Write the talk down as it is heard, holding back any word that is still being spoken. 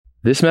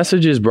This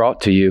message is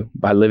brought to you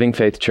by Living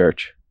Faith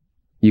Church.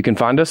 You can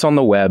find us on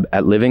the web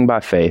at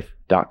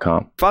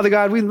livingbyfaith.com. Father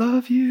God, we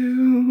love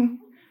you.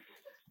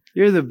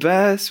 You're the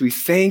best. We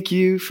thank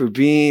you for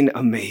being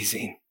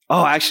amazing.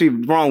 Oh, actually,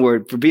 wrong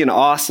word, for being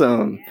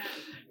awesome.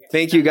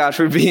 Thank you, God,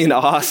 for being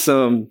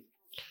awesome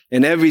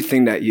in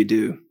everything that you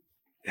do.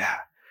 Yeah.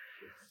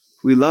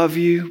 We love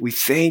you. We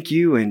thank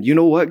you. And you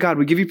know what, God?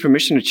 We give you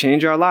permission to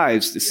change our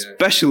lives,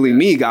 especially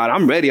me, God.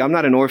 I'm ready. I'm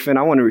not an orphan.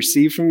 I want to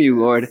receive from you,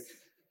 Lord.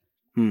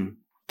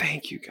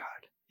 Thank you, God.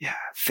 Yeah.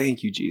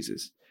 Thank you,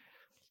 Jesus.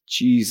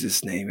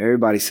 Jesus' name.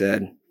 Everybody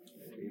said,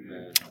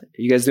 amen.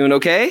 You guys doing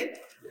okay? Yes.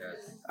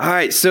 All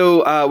right.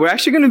 So we're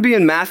actually going to be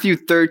in Matthew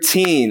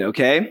 13.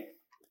 Okay.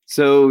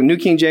 So New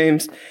King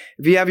James,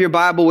 if you have your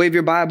Bible, wave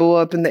your Bible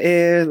up in the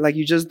air like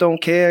you just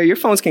don't care. Your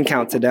phones can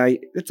count tonight.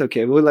 It's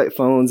okay. We'll let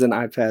phones and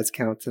iPads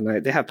count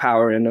tonight. They have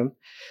power in them.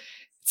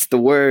 It's the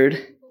word.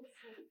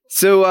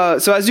 So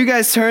as you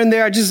guys turn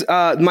there,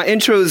 my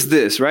intro is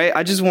this, right?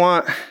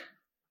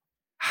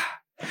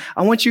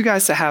 I want you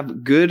guys to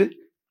have good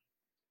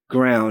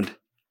ground.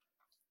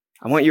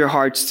 I want your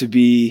hearts to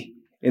be,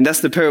 and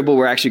that's the parable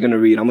we're actually going to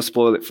read. I'm going to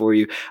spoil it for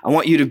you. I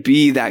want you to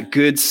be that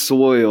good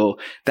soil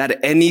that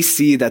any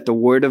seed that the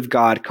word of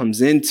God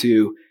comes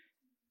into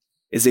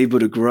is able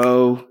to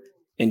grow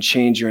and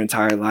change your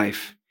entire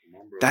life.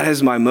 That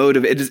is my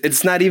motive.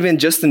 It's not even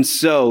just in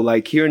sow.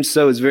 Like here in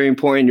sow is very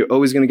important. You're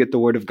always going to get the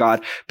word of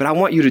God. But I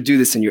want you to do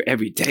this in your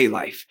everyday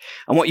life.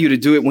 I want you to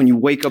do it when you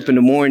wake up in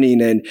the morning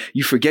and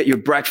you forget your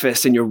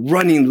breakfast and you're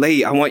running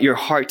late. I want your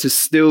heart to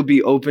still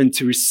be open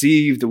to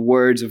receive the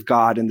words of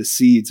God and the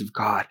seeds of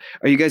God.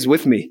 Are you guys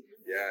with me?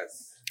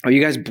 Yes. Are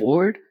you guys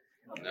bored?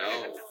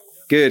 No.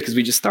 Good, because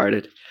we just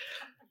started.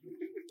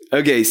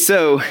 Okay,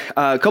 so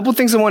a couple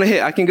things I want to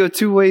hit. I can go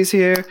two ways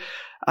here.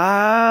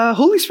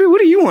 Holy Spirit,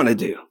 what do you want to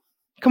do?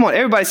 Come on,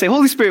 everybody say,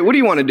 Holy Spirit, what do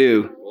you want to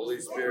do? Holy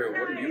Spirit,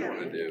 what do you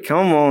want to do?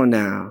 Come on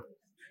now.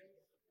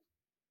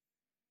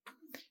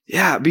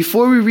 Yeah,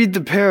 before we read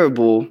the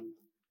parable,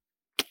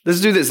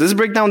 let's do this. Let's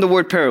break down the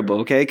word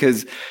parable, okay?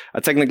 Because I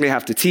technically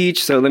have to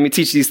teach, so let me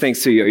teach these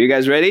things to you. Are you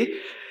guys ready?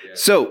 Yeah.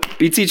 So,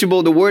 be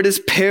teachable. The word is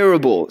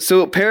parable.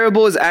 So,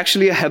 parable is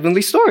actually a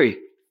heavenly story.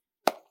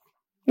 Isn't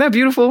that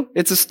beautiful?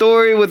 It's a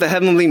story with a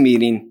heavenly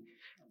meaning.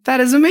 That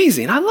is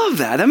amazing. I love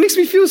that. That makes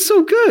me feel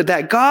so good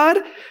that God,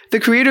 the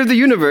creator of the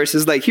universe,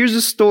 is like, here's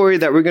a story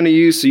that we're going to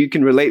use so you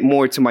can relate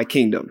more to my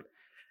kingdom.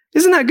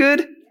 Isn't that good?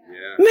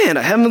 Yeah. Man,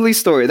 a heavenly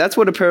story. That's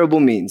what a parable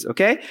means,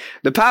 okay?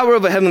 The power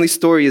of a heavenly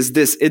story is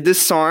this. It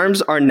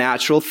disarms our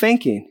natural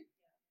thinking,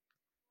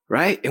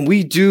 right? And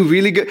we do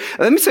really good.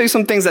 Let me tell you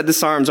some things that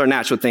disarms our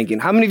natural thinking.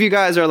 How many of you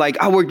guys are like,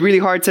 I worked really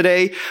hard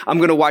today. I'm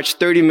going to watch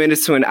 30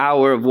 minutes to an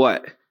hour of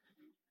what?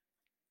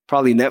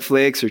 Probably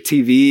Netflix or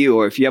TV,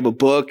 or if you have a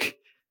book,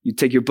 you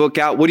take your book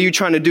out. What are you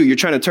trying to do? You're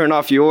trying to turn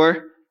off your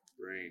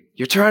brain.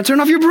 You're trying to turn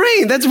off your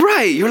brain. That's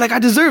right. You're like, I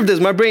deserve this.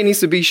 My brain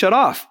needs to be shut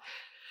off.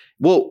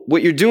 Well,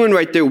 what you're doing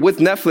right there with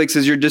Netflix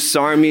is you're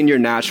disarming your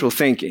natural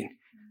thinking.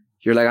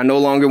 You're like, I no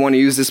longer want to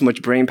use this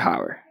much brain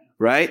power,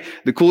 right?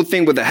 The cool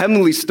thing with the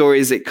heavenly story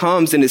is it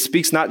comes and it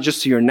speaks not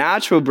just to your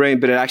natural brain,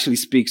 but it actually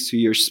speaks to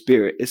your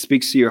spirit. It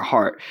speaks to your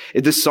heart.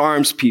 It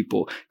disarms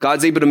people.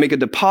 God's able to make a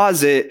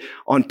deposit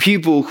on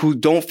people who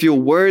don't feel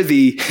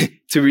worthy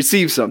to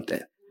receive something.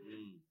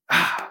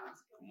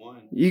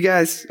 You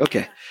guys,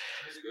 okay.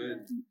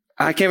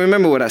 I can't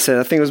remember what I said.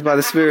 I think it was by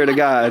the Spirit of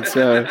God.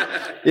 So,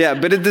 yeah,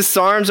 but it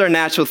disarms our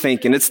natural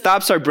thinking. It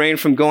stops our brain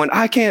from going,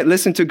 I can't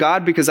listen to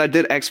God because I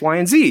did X, Y,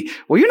 and Z.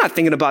 Well, you're not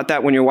thinking about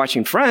that when you're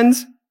watching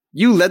Friends.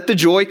 You let the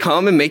joy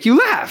come and make you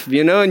laugh,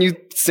 and you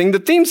sing the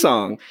theme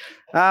song.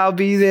 I'll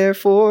be there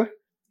for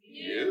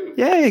you.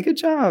 Yay, good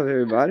job,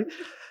 everybody.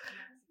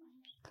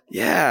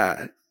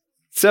 Yeah.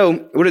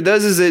 So what it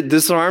does is it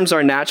disarms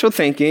our natural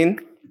thinking,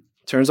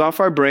 turns off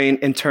our brain,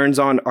 and turns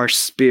on our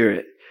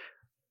spirit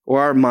or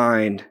our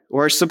mind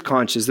or our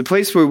subconscious, the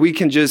place where we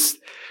can just,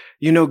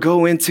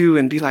 go into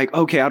and be like,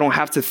 okay, I don't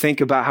have to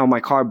think about how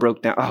my car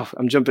broke down. Oh,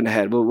 I'm jumping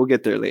ahead. We'll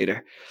get there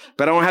later.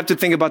 But I don't have to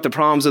think about the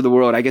problems of the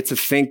world. I get to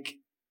think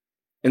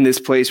in this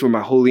place where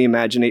my holy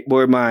imagination,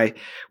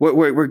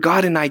 where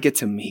God and I get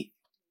to meet.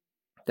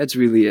 That's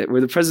really it.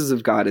 Where the presence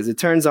of God is. It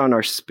turns on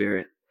our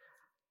spirit.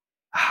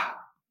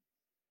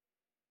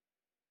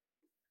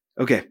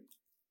 Okay.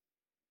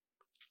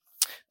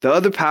 The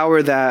other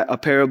power that a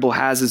parable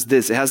has is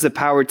this. It has the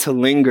power to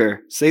linger.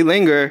 Say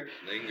linger.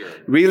 Linger.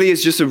 Really,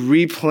 it's just a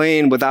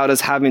replaying without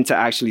us having to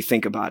actually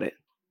think about it.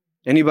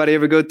 Anybody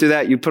ever go through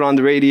that? You put on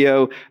the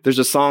radio, there's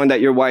a song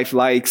that your wife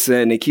likes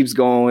and it keeps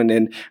going.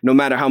 And no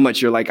matter how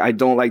much you're like, I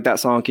don't like that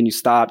song. Can you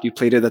stop? You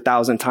played it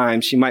 1,000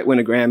 times. She might win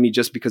a Grammy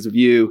just because of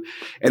you.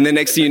 And then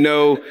next thing you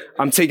know,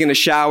 I'm taking a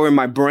shower.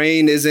 My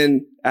brain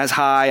isn't as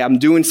high. I'm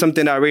doing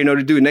something I already know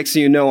to do. Next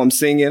thing you know, I'm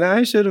singing,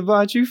 I should have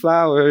bought you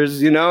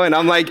flowers, And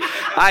I'm like,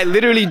 I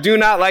literally do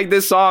not like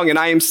this song. And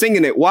I am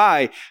singing it.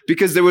 Why?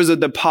 Because there was a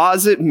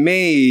deposit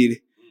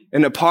made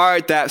in a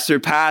part that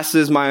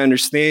surpasses my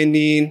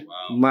understanding,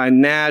 my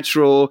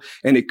natural,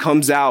 and it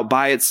comes out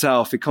by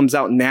itself. It comes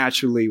out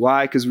naturally.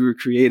 Why? Because we were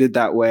created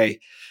that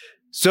way.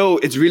 So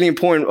it's really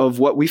important of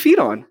what we feed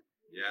on,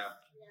 Yeah.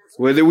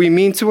 whether we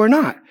mean to or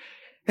not.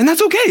 And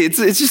that's okay. It's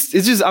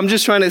just, I'm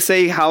just trying to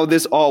say how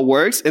this all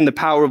works and the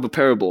power of a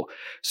parable.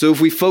 So if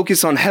we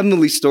focus on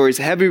heavenly stories,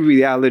 heavy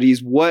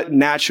realities, what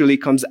naturally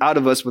comes out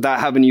of us without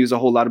having to use a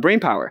whole lot of brain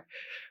power?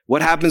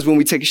 What happens when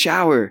we take a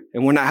shower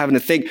and we're not having to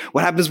think?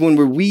 What happens when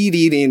we're weed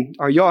eating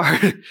our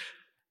yard?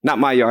 Not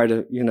my yard,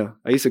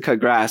 I used to cut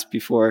grass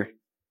before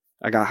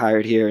I got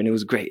hired here, and it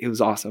was great. It was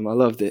awesome. I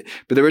loved it.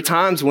 But there were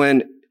times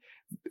when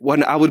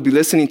I would be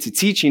listening to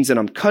teachings and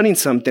I'm cutting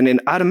something,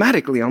 and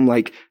automatically I'm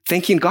like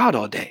thanking God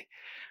all day.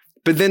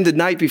 But then the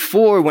night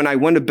before, when I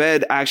went to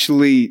bed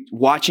actually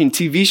watching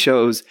TV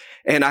shows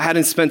and I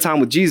hadn't spent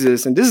time with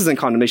Jesus, and this isn't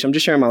condemnation, I'm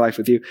just sharing my life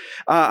with you,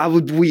 I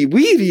would be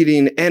weed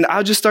eating and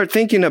I'll just start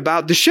thinking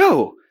about the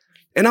show.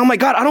 And I'm like,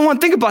 God, I don't want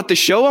to think about the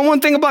show. I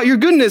want to think about your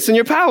goodness and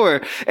your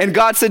power. And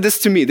God said this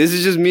to me. This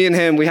is just me and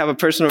him. We have a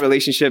personal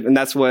relationship, and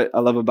that's what I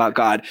love about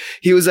God.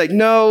 He was like,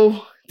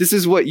 no, this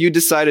is what you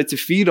decided to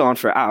feed on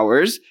for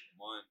hours.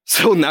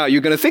 So now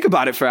you're going to think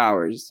about it for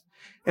hours.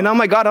 And I'm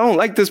like, God, I don't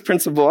like this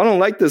principle. I don't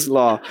like this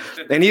law.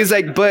 And he's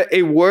like, but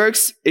it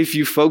works if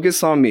you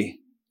focus on me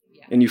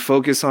and you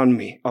focus on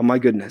me, on my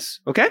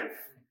goodness. Okay?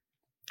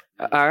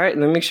 All right.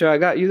 Let me make sure I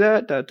got you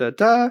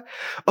that.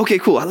 Okay,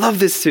 cool. I love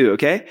this too.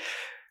 Okay.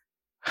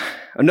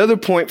 Another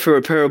point for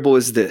a parable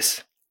is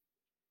this.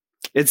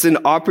 It's an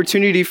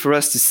opportunity for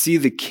us to see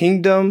the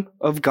kingdom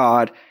of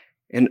God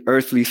in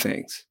earthly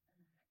things,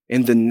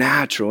 in the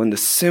natural, in the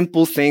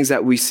simple things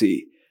that we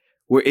see.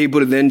 We're able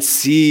to then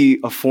see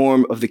a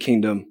form of the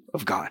kingdom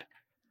of God,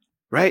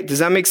 right? Does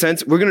that make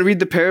sense? We're going to read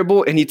the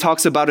parable, and he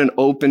talks about an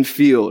open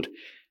field.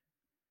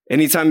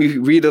 Anytime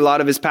you read a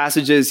lot of his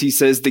passages, he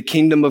says the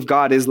kingdom of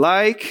God is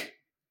like,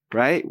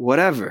 right?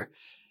 Whatever.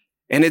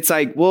 And it's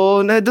like,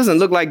 well, that doesn't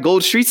look like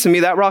gold streets to me.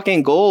 That rock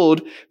ain't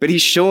gold. But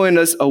he's showing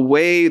us a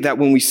way that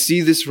when we see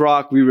this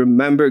rock, we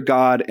remember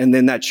God, and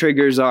then that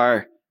triggers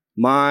our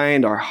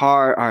mind, our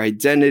heart, our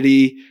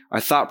identity, our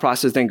thought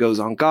process then goes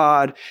on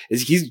God.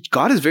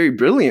 God is very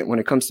brilliant when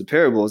it comes to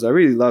parables. I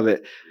really love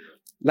it.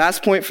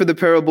 Last point for the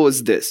parable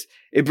is this.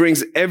 It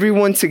brings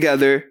everyone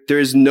together. There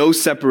is no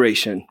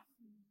separation.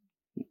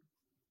 Isn't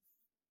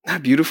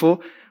that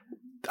beautiful?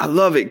 I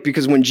love it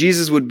because when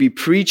Jesus would be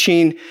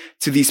preaching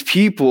to these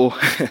people,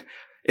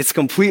 it's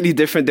completely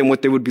different than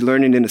what they would be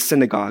learning in a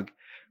synagogue.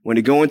 When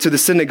they go into the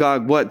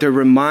synagogue, they're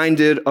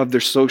reminded of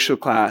their social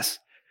class.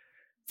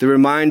 They're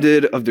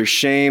reminded of their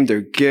shame, their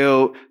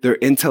guilt, their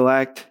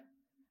intellect,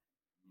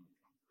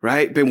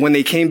 right? But when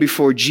they came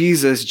before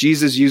Jesus,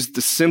 Jesus used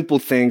the simple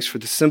things for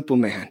the simple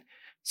man.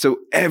 So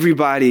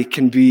everybody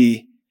can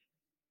be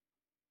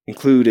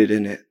included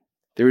in it.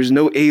 There was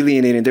no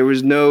alienating. There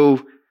was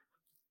no,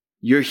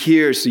 you're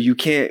here, so you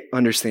can't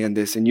understand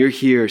this, and you're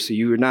here, so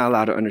you're not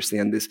allowed to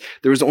understand this.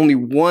 There was only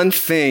one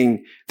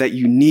thing that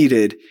you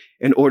needed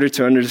in order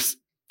to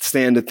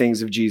understand the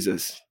things of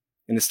Jesus.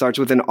 And it starts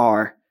with an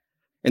R.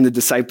 And the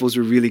disciples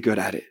were really good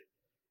at it.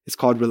 It's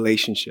called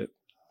relationship.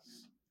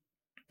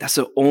 That's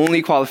the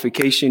only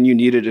qualification you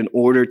needed in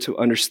order to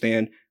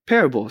understand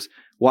parables.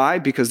 Why?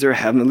 Because they're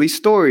heavenly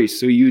stories.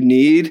 So you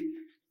need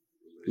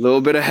a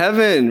little bit of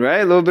heaven,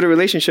 right? A little bit of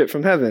relationship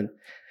from heaven.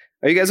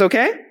 Are you guys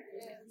okay?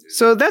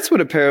 So that's what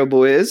a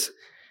parable is.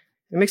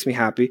 It makes me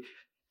happy.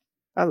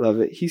 I love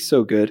it. He's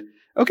so good.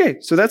 Okay,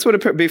 so that's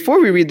what before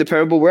we read the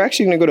parable, we're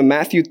actually going to go to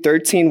Matthew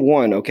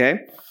 13:1, okay?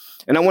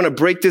 And I want to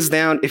break this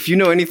down. If you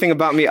know anything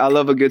about me, I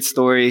love a good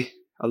story.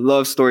 I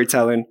love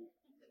storytelling.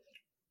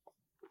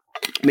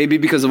 Maybe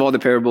because of all the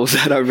parables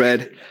that I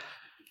read.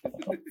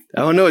 I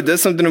don't know. It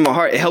does something in my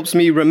heart. It helps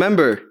me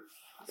remember.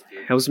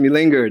 It helps me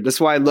linger.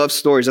 That's why I love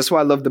stories. That's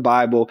why I love the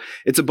Bible.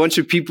 It's a bunch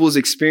of people's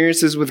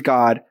experiences with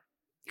God,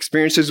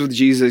 experiences with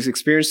Jesus,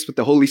 experiences with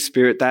the Holy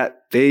Spirit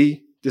that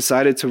they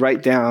decided to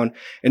write down.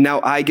 And now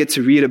I get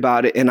to read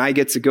about it, and I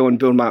get to go and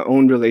build my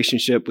own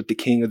relationship with the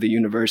King of the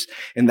universe.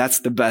 And that's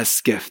the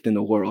best gift in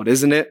the world,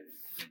 isn't it?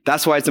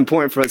 That's why it's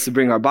important for us to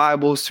bring our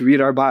Bibles, to read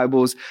our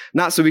Bibles,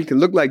 not so we can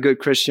look like good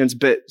Christians,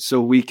 but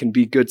so we can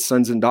be good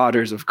sons and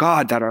daughters of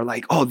God that are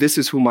like, oh, this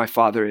is who my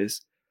Father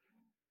is.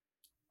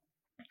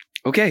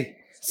 Okay,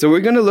 so we're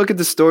going to look at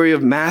the story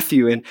of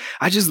Matthew, and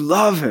I just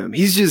love him.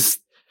 He's just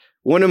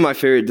one of my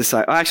favorite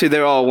disciples. Actually,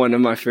 they're all one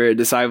of my favorite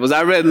disciples.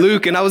 I read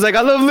Luke, and I was like,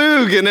 I love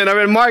Luke. And then I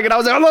read Mark, and I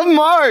was like, I love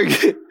Mark.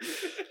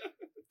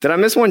 Did I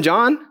miss one?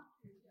 John?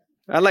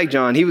 I like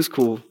John. He was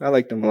cool. I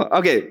liked him a lot.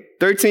 Okay,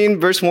 13,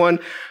 verse 1.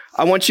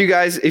 I want you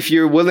guys, if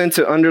you're willing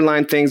to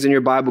underline things in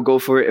your Bible, go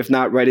for it. If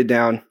not, write it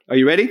down. Are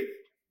you ready?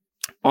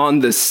 On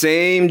the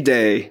same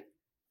day.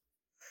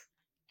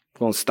 I'm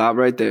going to stop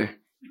right there.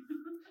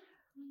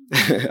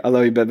 I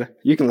love you, baby.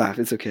 You can laugh.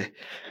 It's okay.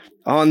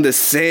 On the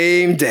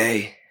same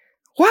day.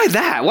 Why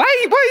that? Why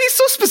are you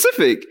so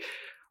specific?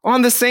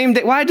 On the same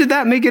day. Why did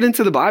that make it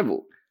into the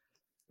Bible?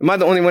 Am I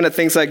the only one that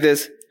thinks like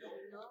this?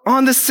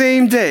 On the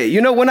same day.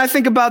 You know, when I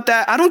think about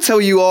that, I don't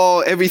tell you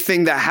all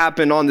everything that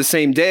happened on the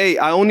same day.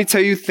 I only tell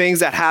you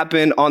things that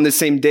happen on the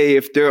same day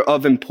if they're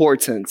of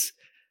importance.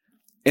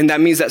 And that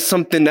means that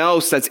something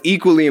else that's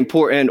equally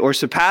important or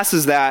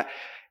surpasses that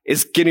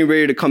is getting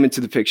ready to come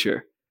into the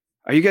picture.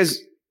 Are you guys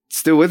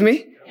still with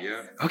me?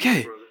 Yeah.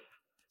 Okay.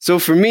 So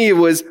for me, it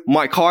was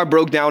my car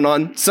broke down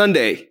on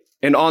Sunday.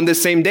 And on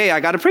this same day, I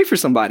got to pray for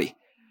somebody.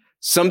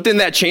 Something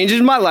that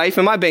changes my life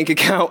and my bank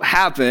account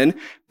happened,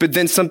 but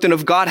then something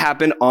of God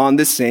happened on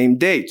the same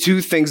day.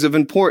 Two things of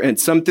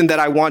importance, something that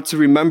I want to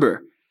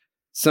remember,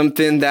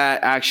 something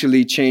that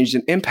actually changed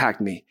and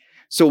impacted me.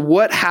 So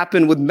what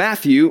happened with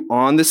Matthew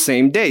on the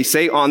same day?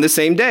 Say on the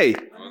same day.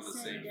 On the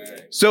same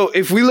day. So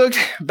if we look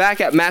back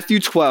at Matthew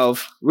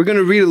 12, we're going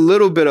to read a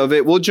little bit of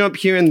it. We'll jump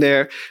here and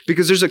there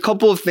because there's a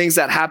couple of things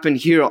that happen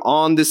here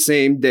on the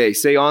same day.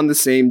 Say on the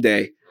same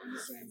day.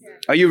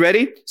 Are you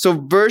ready?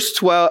 So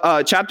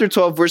chapter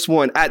 12, verse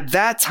 1. At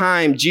that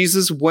time,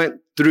 Jesus went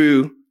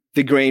through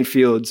the grain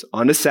fields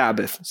on the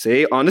Sabbath.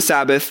 Say on the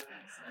Sabbath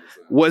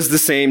was the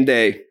same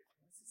day.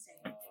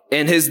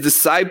 And his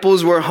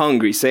disciples were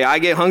hungry. Say, I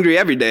get hungry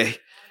every day.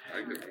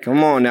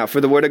 Come on now for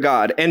the word of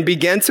God. And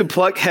began to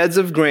pluck heads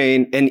of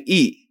grain and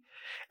eat.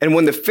 And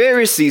when the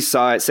Pharisees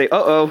saw it, say,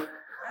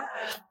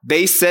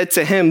 they said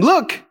to him,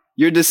 look,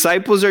 your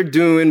disciples are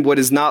doing what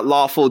is not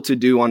lawful to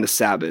do on the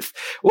Sabbath.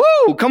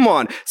 Whoa, come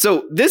on.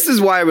 So this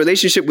is why a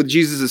relationship with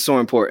Jesus is so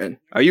important.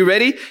 Are you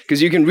ready?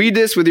 Because you can read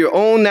this with your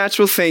own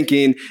natural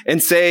thinking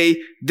and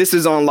say, this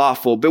is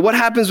unlawful. But what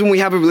happens when we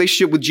have a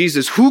relationship with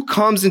Jesus? Who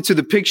comes into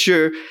the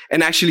picture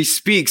and actually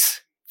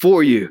speaks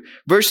for you?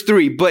 Verse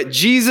 3, but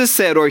Jesus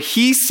said, or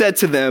he said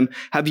to them,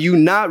 have you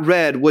not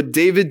read what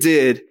David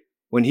did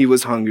when he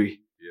was hungry?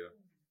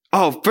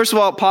 Oh, first of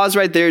all, pause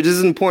right there. This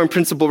is an important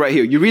principle right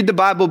here. You read the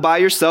Bible by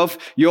yourself,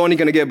 you're only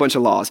going to get a bunch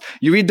of laws.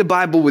 You read the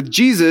Bible with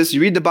Jesus,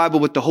 you read the Bible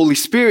with the Holy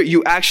Spirit,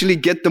 you actually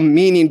get the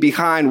meaning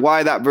behind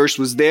why that verse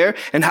was there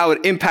and how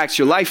it impacts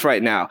your life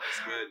right now.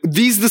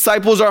 These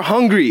disciples are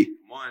hungry.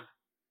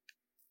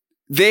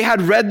 They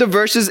had read the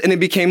verses and it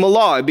became a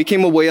law. It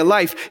became a way of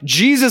life.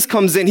 Jesus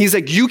comes in. He's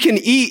like, you can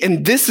eat,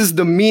 and this is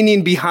the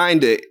meaning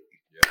behind it.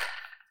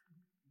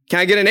 Can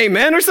I get an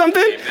amen or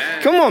something?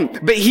 Amen. Come on.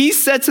 But he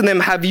said to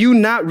them, have you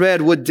not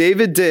read what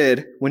David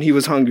did when he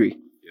was hungry?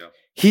 Yeah.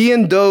 He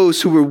and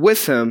those who were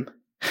with him,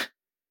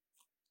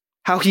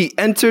 how he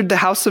entered the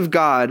house of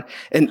God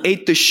and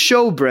ate the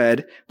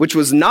showbread, which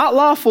was not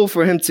lawful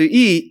for him to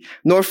eat,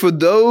 nor for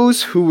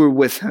those who were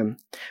with him,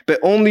 but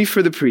only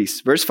for the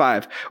priests. Verse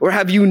 5, or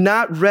have you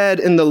not read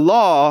in the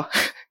law,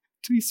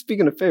 he's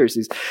speaking of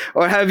Pharisees,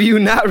 or have you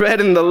not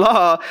read in the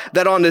law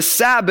that on the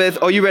Sabbath,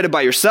 oh, you read it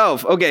by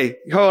yourself. Okay,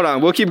 hold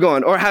on, we'll keep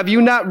going. Or have you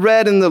not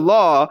read in the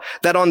law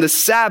that on the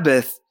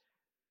Sabbath,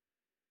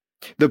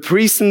 the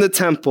priests in the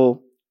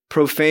temple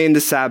profane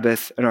the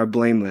Sabbath and are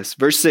blameless?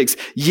 Verse 6,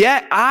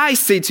 yet I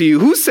say to you,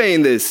 who's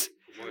saying this?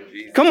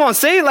 Come on,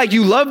 say it like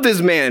you love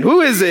this man. Who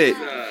is it?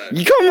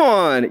 Come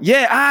on.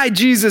 Yeah, I,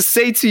 Jesus,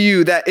 say to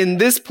you that in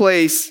this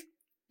place,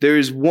 there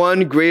is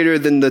one greater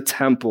than the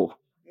temple.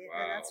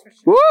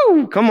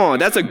 Woo! Come on.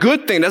 That's a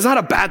good thing. That's not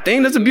a bad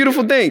thing. That's a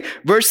beautiful thing.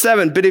 Verse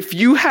 7, but if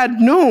you had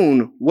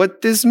known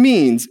what this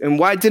means, and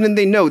why didn't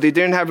they know? They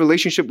didn't have a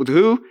relationship with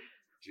who?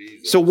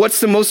 Jesus. So what's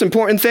the most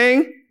important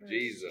thing?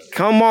 Jesus.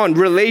 Come on.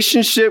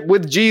 Relationship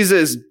with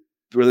Jesus.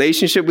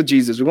 Relationship with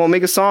Jesus. We're going to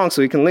make a song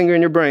so it can linger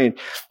in your brain.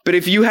 But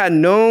if you had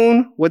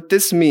known what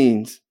this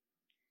means,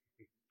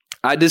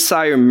 I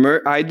desire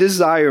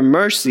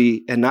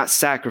mercy and not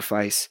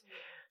sacrifice,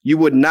 you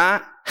would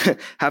not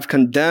have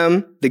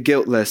condemned the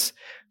guiltless.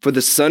 For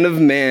the Son of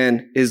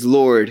Man is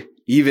Lord,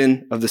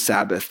 even of the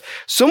Sabbath.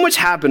 So much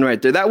happened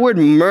right there. That word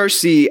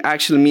mercy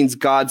actually means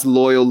God's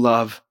loyal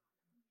love.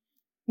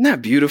 Isn't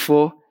that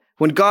beautiful?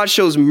 When God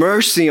shows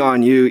mercy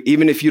on you,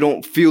 even if you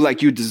don't feel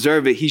like you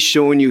deserve it, he's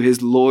showing you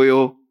his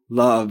loyal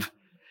love.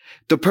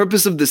 The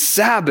purpose of the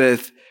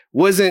Sabbath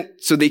wasn't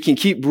so they can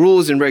keep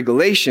rules and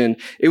regulation.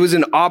 It was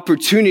an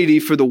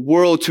opportunity for the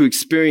world to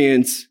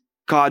experience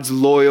God's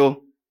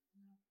loyal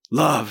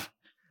love.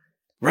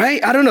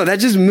 Right? I don't know. That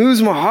just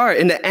moves my heart.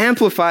 And the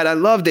Amplified, I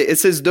loved it. It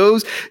says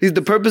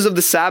the purpose of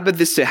the Sabbath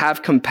is to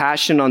have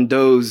compassion on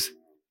those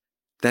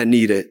that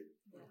need it.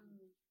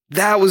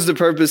 That was the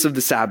purpose of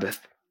the Sabbath.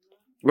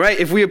 Right?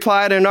 If we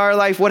apply it in our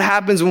life, what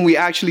happens when we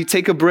actually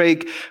take a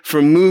break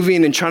from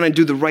moving and trying to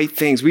do the right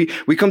things? We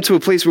come to a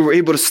place where we're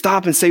able to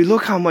stop and say,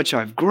 look how much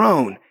I've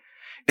grown.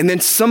 And then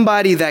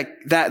somebody that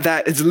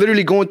is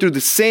literally going through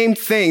the same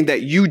thing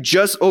that you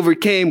just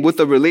overcame with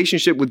a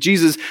relationship with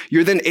Jesus,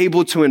 you're then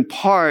able to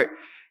impart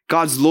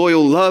God's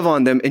loyal love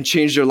on them and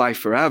change their life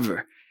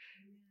forever.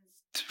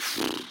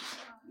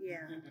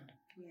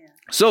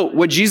 So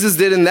what Jesus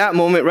did in that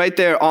moment right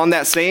there on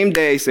that same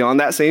day, say on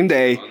that same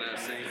day,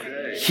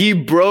 he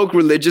broke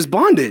religious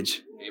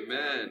bondage.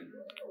 Amen.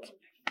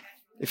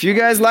 If you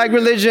guys like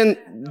religion,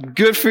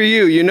 good for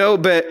you,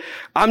 but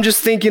I'm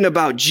just thinking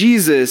about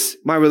Jesus.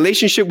 My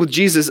relationship with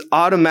Jesus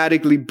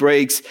automatically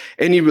breaks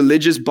any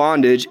religious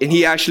bondage, and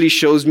he actually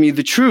shows me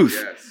the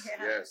truth.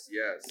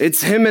 Yes.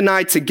 It's him and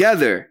I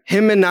together.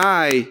 Him and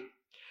I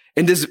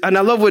And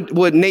I love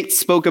what Nate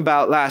spoke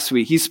about last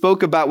week. He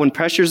spoke about when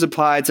pressure is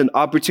applied, it's an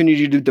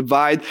opportunity to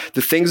divide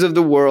the things of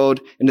the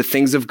world and the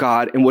things of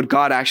God and what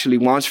God actually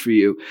wants for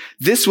you.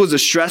 This was a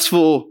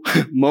stressful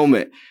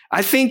moment.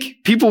 I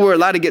think people were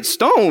allowed to get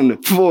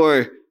stoned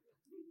for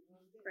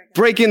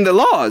breaking the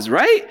laws,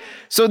 right?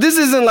 So this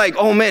isn't like,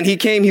 oh man, he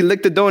came, he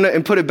licked the donut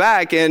and put it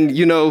back and,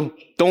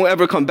 don't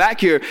ever come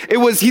back here. It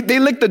was, they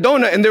licked the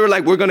donut and they were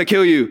like, we're going to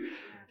kill you.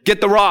 Get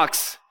the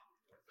rocks.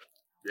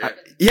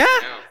 Yeah?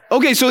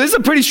 Okay, so this is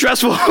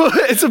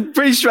it's a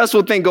pretty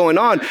stressful thing going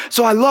on.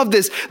 So I love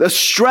this. The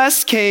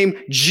stress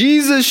came,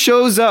 Jesus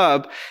shows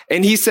up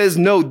and he says,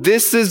 no,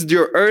 this is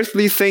your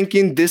earthly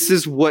thinking. This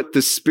is what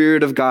the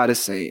Spirit of God is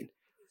saying.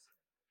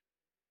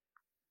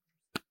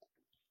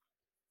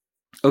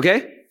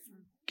 Okay?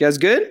 You guys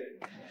good?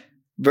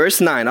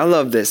 Verse 9, I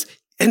love this.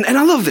 And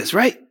I love this,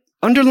 right?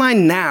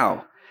 Underline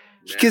now.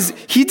 Because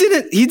he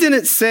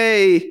didn't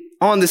say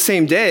on the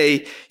same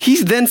day.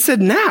 He then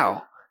said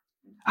now.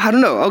 I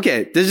don't know.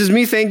 Okay, this is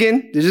me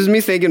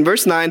thinking.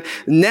 Verse 9,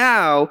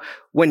 now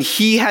when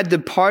he had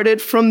departed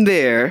from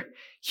there,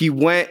 he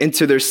went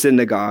into their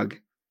synagogue.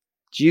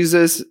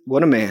 Jesus,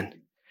 what a man.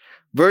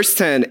 Verse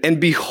 10,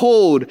 and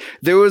behold,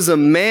 there was a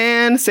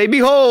man, say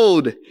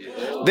behold.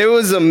 There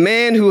was a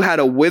man who had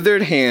a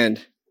withered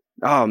hand.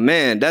 Oh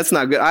man, that's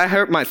not good. I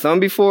hurt my thumb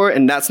before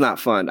and that's not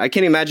fun. I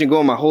can't imagine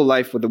going my whole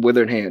life with a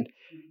withered hand.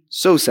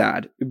 So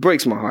sad. It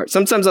breaks my heart.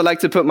 Sometimes I like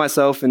to put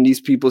myself in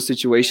these people's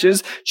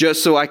situations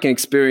just so I can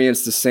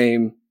experience the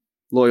same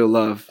loyal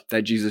love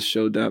that Jesus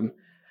showed them.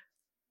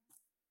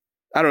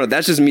 I don't know.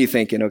 That's just me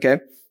thinking, okay?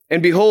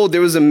 And behold,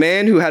 there was a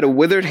man who had a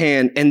withered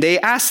hand, and they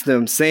asked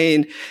them,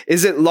 saying,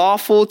 is it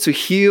lawful to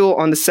heal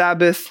on the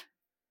Sabbath?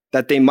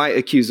 That they might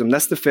accuse him.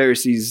 That's the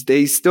Pharisees.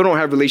 They still don't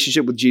have a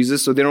relationship with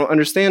Jesus, so they don't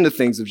understand the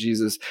things of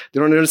Jesus. They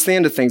don't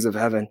understand the things of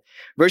heaven.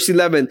 Verse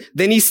 11,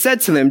 then he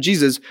said to them,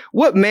 Jesus,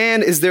 what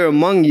man is there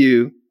among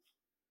you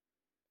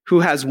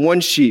who has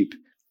one sheep?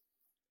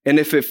 And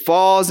if it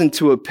falls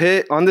into a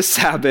pit on the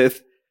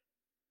Sabbath,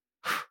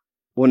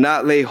 will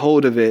not lay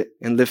hold of it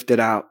and lift it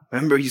out.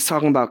 Remember, he's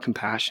talking about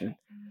compassion.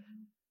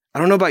 I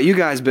don't know about you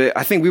guys, but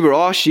I think we were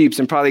all sheeps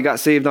and probably got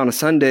saved on a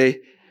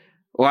Sunday.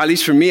 Or at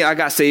least for me, I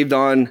got saved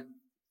on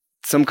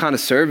some kind of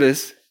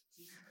service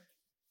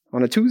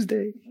on a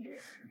Tuesday.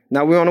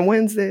 Now we're on a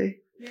Wednesday.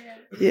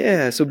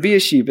 Yeah, so be a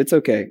sheep. It's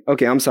okay.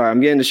 Okay, I'm sorry.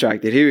 I'm getting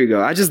distracted. Here we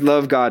go. I just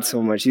love God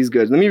so much. He's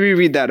good. Let me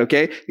reread that,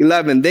 okay?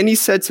 11. Then he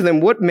said to them,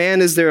 what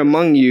man is there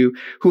among you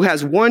who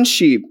has one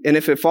sheep, and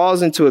if it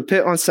falls into a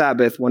pit on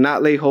Sabbath, will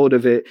not lay hold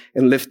of it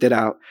and lift it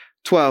out?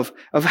 12.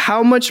 Of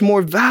how much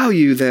more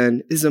value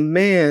then is a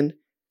man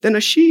than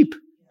a sheep?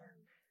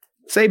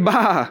 Say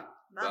bah.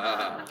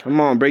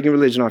 Come on, breaking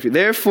religion off you.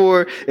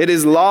 Therefore, it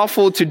is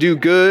lawful to do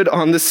good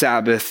on the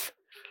Sabbath.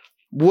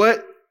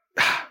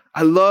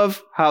 I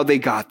love how they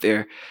got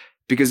there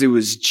because it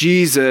was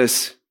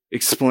Jesus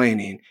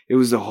explaining. It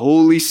was the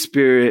Holy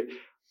Spirit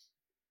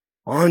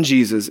on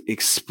Jesus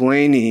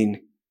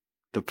explaining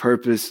the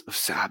purpose of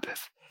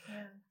Sabbath.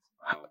 Yeah.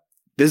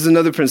 This is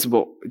another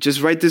principle.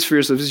 Just write this for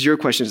yourself. This is your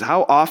question.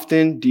 How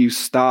often do you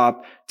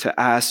stop to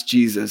ask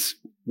Jesus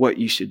what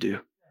you should do?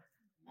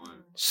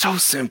 So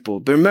simple.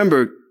 But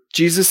remember,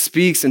 Jesus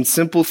speaks in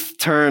simple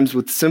terms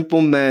with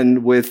simple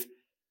men with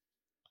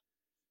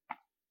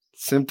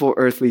simple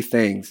earthly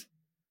things.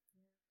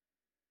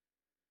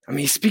 I mean,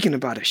 he's speaking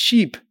about a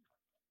sheep.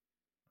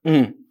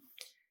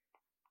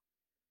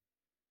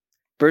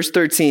 Verse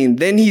 13,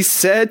 then he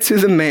said to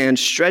the man,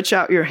 stretch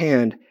out your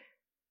hand.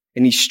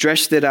 And he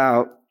stretched it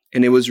out,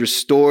 and it was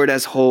restored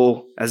as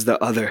whole as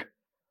the other.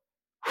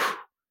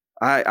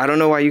 I don't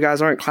know why you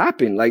guys aren't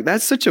clapping. Like,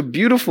 that's such a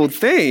beautiful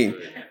thing.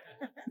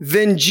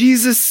 Then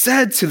Jesus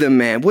said to the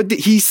man, what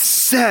did he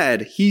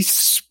said? He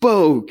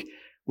spoke.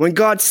 When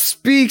God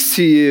speaks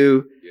to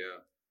you,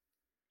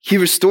 he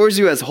restores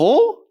you as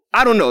whole?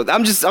 I don't know.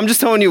 I'm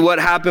just telling you what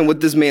happened with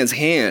this man's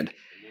hand.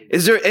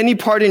 Is there any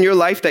part in your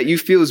life that you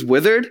feel is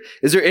withered?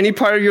 Is there any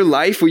part of your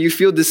life where you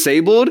feel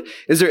disabled?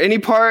 Is there any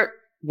part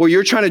where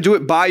you're trying to do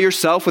it by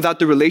yourself without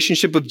the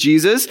relationship of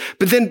Jesus?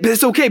 But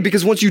it's okay,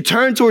 because once you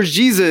turn towards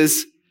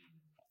Jesus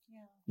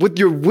with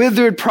your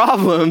withered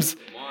problems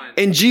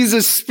and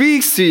Jesus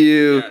speaks to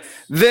you,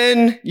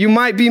 then you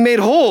might be made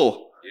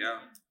whole. Yeah.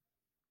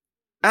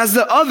 As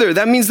the other,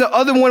 that means the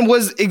other one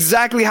was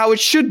exactly how it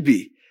should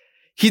be.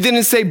 He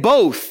didn't say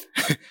both.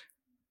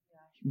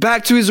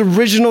 Back to his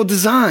original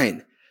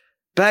design.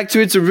 Back to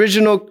its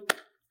original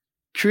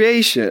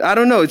creation. I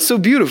don't know. It's so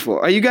beautiful.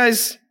 Are you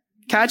guys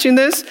catching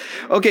this?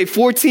 Okay,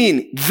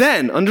 14.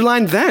 Then,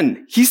 underline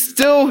then. He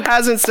still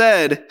hasn't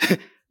said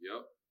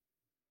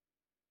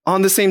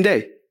on the same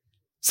day.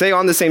 Say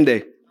on the same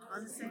day.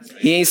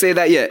 He ain't say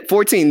that yet.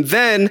 14.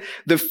 Then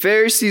the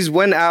Pharisees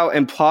went out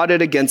and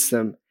plotted against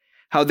them,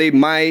 how they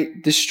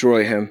might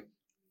destroy him.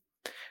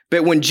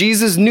 But when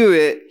Jesus knew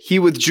it, he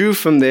withdrew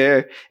from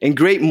there, and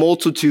great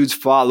multitudes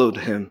followed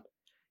him.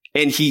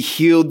 And he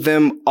healed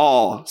them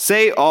all.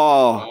 Say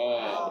all.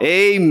 All.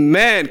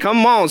 Amen.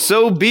 Come on,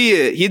 so be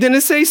it. He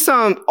didn't say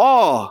some,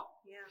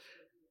 all.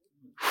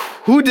 Yeah.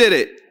 Who did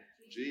it?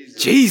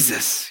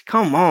 Jesus.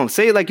 Come on.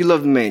 Say it like you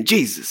love the man.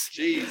 Jesus.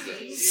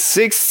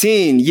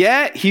 16.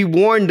 Yet he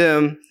warned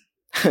them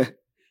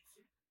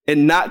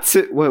and not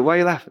to, why are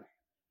you laughing?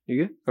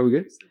 You good? Are we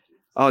good?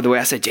 Oh, the way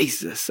I said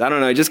Jesus. I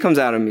don't know. It just comes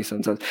out of me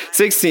sometimes.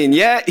 16.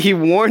 Yet he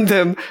warned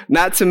them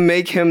not to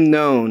make him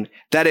known,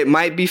 that it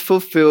might be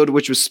fulfilled,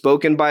 which was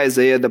spoken by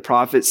Isaiah the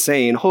prophet,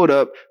 saying, hold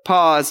up,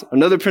 pause.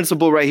 Another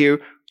principle right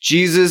here.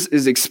 Jesus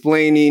is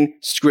explaining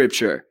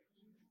scripture.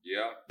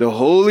 Yeah. The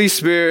Holy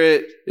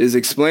Spirit is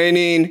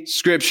explaining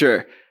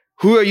scripture.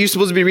 Who are you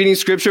supposed to be reading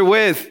scripture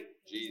with?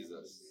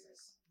 Jesus.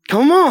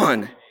 Come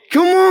on.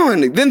 Come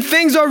on. Then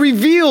things are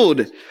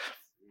revealed.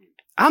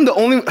 I'm the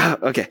only,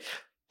 okay.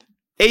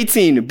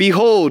 18,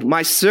 behold,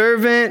 my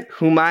servant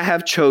whom I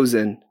have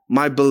chosen,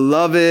 my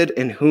beloved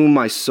in whom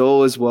my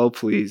soul is well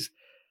pleased.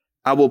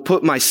 I will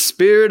put my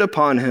spirit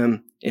upon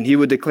him, and he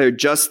will declare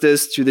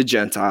justice to the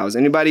Gentiles.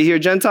 Anybody here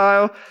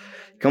Gentile?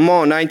 Come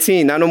on,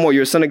 19, not no more,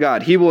 you're a son of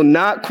God. He will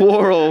not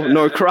quarrel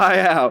nor cry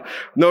out,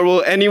 nor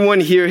will anyone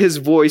hear his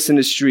voice in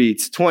the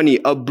streets. 20,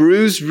 a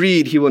bruised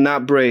reed he will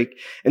not break,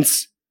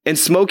 and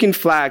smoking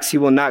flax he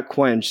will not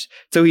quench,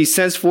 till he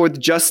sends forth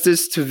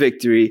justice to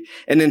victory.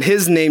 And in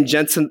his name,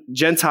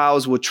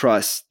 Gentiles will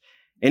trust.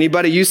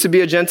 Anybody used to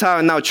be a Gentile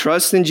and now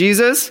trust in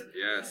Jesus?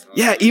 Yes.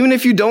 Yeah, even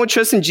if you don't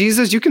trust in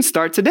Jesus, you can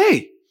start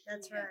today.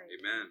 That's right.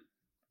 Amen.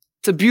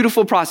 It's a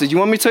beautiful process. You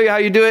want me to tell you how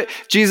you do it?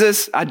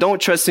 Jesus, I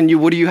don't trust in you.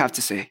 What do you have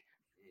to say?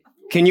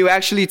 Can you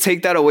actually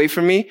take that away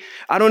from me?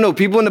 I don't know.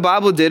 People in the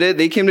Bible did it.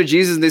 They came to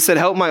Jesus and they said,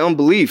 help my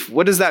unbelief.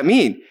 What does that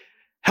mean?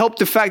 Help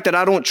the fact that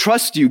I don't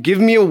trust you. Give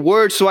me a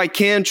word so I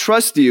can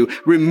trust you.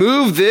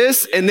 Remove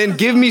this and then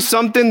give me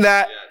something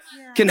that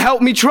can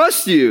help me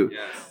trust you.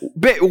 Yes.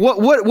 But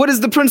what is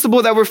the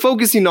principle that we're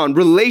focusing on?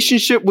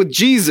 Relationship with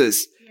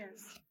Jesus.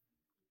 Yes.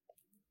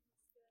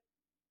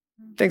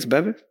 Thanks,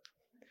 Bebe.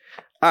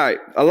 All right.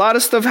 A lot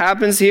of stuff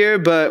happens here,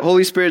 but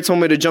Holy Spirit told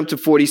me to jump to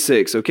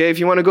 46. Okay. If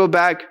you want to go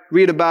back,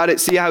 read about it,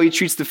 see how he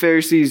treats the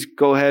Pharisees,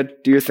 go ahead,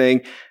 do your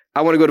thing.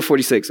 I want to go to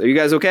 46. Are you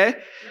guys okay?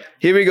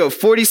 Here we go.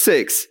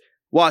 46.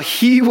 While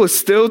he was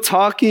still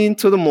talking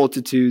to the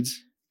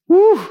multitudes,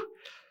 woo.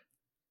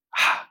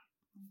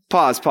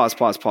 Pause.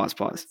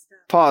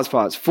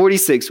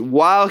 46.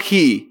 While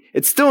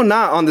it's still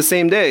not on the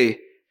same day.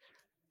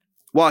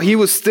 While he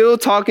was still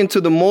talking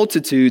to the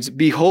multitudes,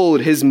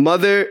 behold, his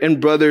mother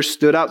and brother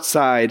stood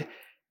outside,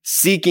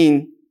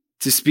 seeking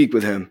to speak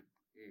with him.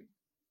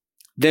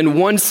 Then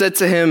one said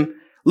to him,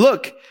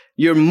 look,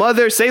 your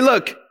mother, say,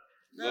 look,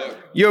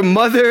 your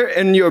mother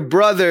and your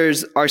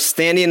brothers are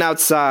standing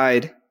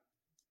outside,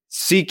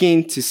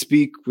 seeking to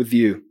speak with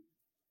you.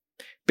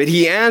 But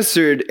he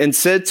answered and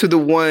said to the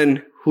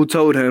one who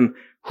told him,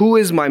 who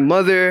is my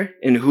mother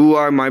and who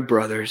are my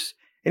brothers?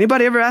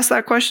 Anybody ever ask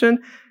that question?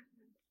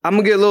 I'm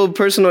going to get a little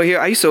personal here.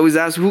 I used to always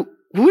ask, who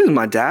is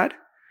my dad?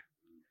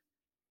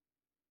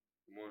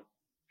 Come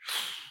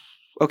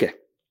on. Okay.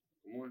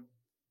 Come on.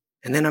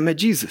 And then I met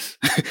Jesus.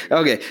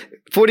 Okay.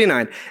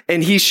 49.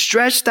 And he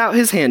stretched out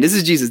his hand. This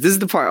is Jesus. This is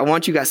the part I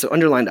want you guys to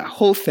underline that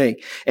whole thing.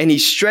 And he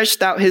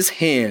stretched out his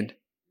hand.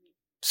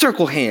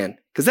 Circle hand.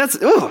 Because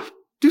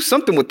do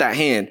something with that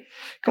hand.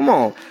 Come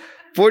on.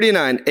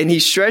 49. And he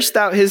stretched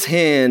out his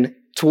hand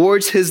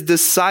towards his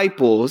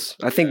disciples.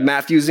 I think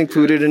Matthew's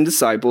included in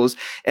disciples.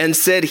 And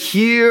said,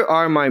 here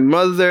are my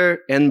mother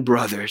and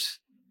brothers.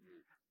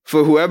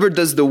 For whoever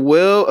does the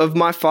will of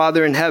my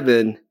Father in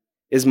heaven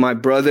is my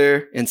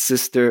brother and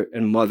sister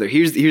and mother.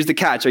 Here's the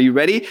catch. Are you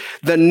ready?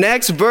 The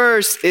next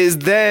verse is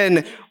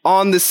then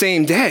on the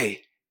same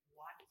day.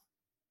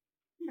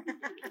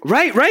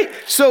 Right.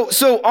 So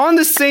on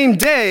the same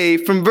day,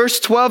 from verse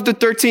 12 to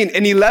 13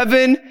 and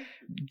 11,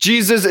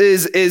 Jesus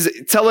is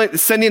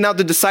sending out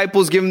the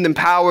disciples, giving them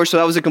power. So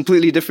that was a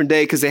completely different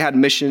day because they had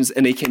missions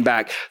and they came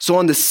back. So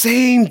on the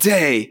same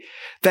day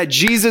that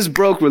Jesus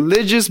broke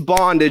religious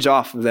bondage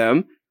off of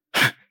them,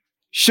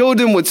 showed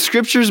them what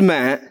scriptures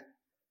meant,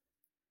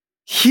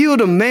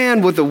 healed a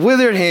man with a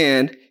withered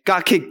hand,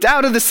 got kicked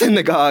out of the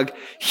synagogue,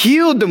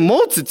 healed the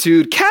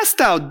multitude,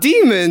 cast out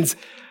demons.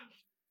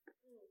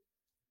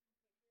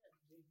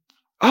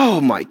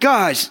 Oh my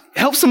gosh,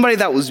 help somebody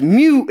that was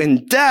mute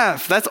and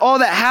deaf. That's all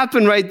that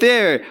happened right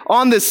there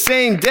on the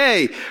same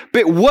day.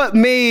 But what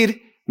made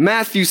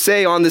Matthew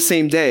say on the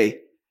same day?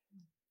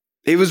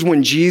 It was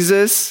when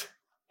Jesus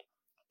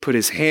put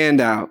his hand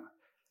out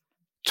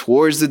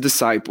towards the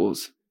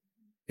disciples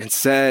and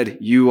said,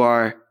 you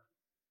are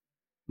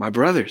my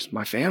brothers,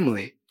 my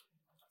family.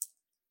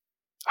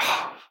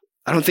 Oh,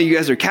 I don't think you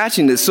guys are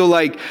catching this. So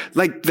like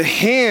the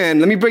hand,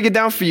 let me break it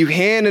down for you.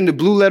 Hand in the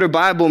blue letter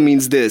Bible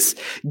means this: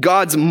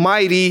 God's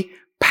mighty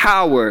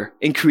power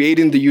in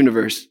creating the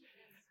universe.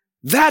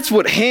 That's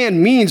what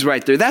hand means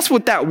right there. That's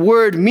what that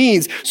word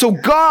means. So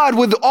God,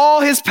 with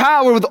all his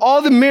power, with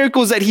all the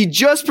miracles that he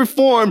just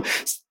performed,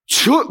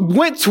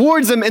 went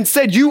towards them and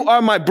said, you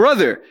are my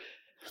brother.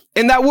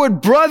 And that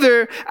word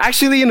brother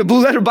actually in the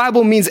blue letter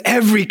Bible means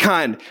every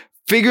kind.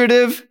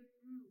 Figurative,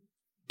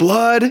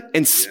 blood,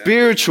 and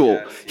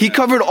spiritual. He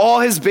covered all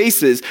his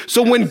bases.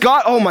 So when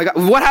God, oh my God,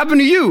 what happened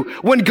to you?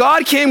 When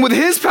God came with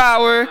his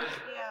power,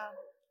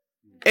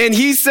 And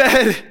he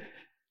said,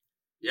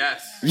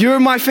 Yes. you're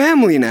my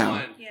family now.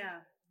 One.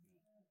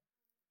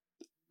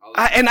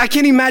 And I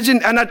can't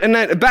imagine,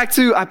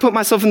 I put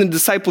myself in the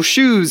disciples'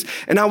 shoes,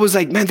 and I was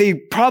like, man, they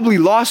probably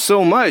lost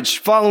so much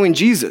following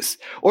Jesus.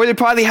 Or they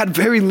probably had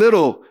very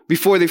little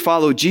before they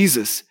followed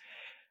Jesus.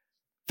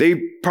 They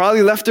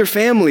probably left their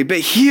family. But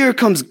here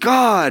comes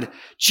God,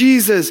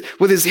 Jesus,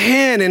 with his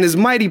hand and his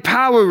mighty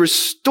power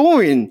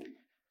restoring,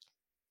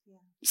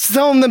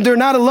 telling them they're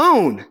not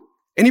alone.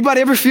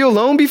 Anybody ever feel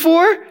alone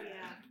before?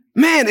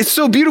 Man, it's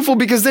so beautiful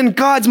because then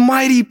God's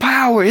mighty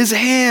power, his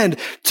hand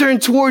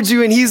turned towards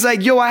you and he's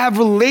like, yo, I have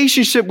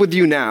relationship with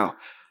you now.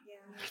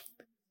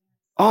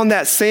 On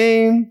that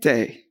same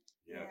day.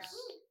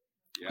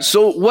 Yes.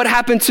 So what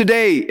happened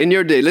today in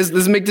your day?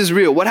 Let's make this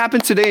real. What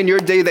happened today in your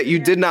day that you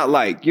did not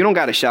like? You don't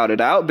got to shout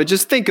it out, but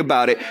just think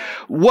about it.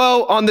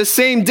 Well, on the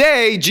same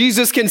day,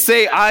 Jesus can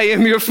say, I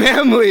am your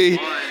family.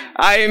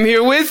 I am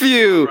here with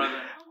you.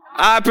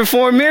 I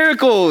perform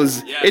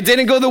miracles. It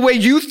didn't go the way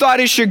you thought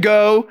it should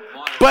go.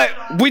 But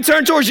we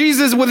turn towards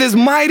Jesus with his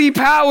mighty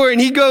power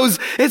and he goes,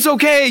 it's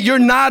okay. You're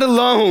not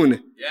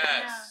alone.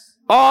 Yes.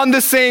 On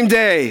the same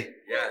day.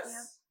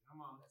 Yes.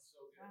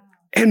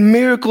 And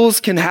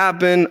miracles can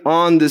happen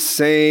on the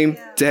same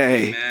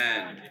day.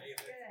 Amen.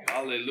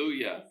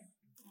 Hallelujah.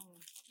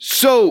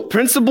 So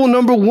principle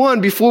number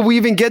 1, before we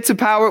even get to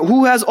power,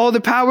 who has all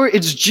the power?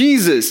 It's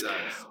Jesus.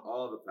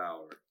 All the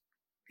power.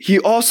 He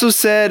also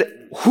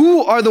said,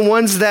 who are the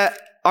ones that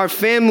are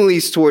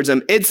families towards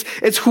him? It's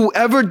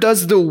whoever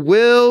does the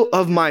will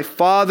of my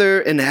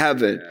Father in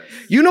heaven.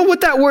 Yes. You know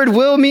what that word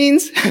will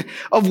means?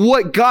 Of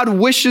what God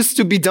wishes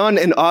to be done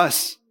in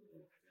us.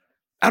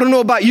 I don't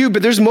know about you,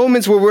 but there's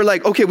moments where we're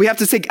like, okay, we have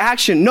to take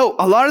action. No,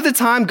 a lot of the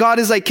time, God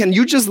is like, can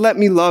you just let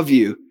me love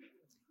you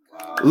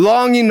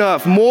long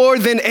enough, more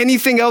than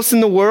anything else in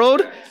the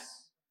world?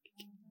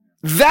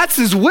 That's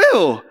his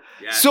will.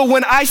 Yes. So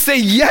when I say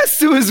yes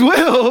to his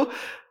will,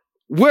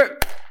 we're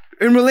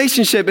in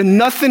relationship and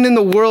nothing in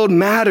the world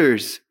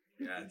matters.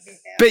 Yes.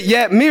 But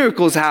yet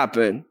miracles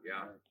happen.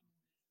 Yeah.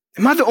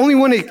 Am I the only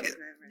one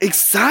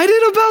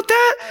excited about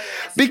that?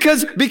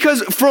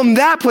 Because from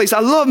that place,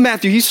 I love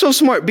Matthew. He's so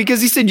smart because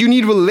he said you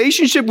need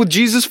relationship with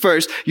Jesus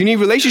first. You need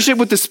relationship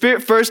with the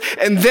Spirit first.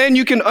 And then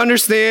you can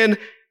understand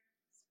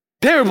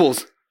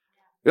parables.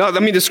 I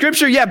mean, the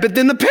scripture, yeah, but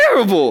then the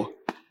parable.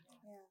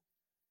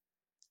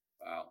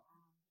 Wow.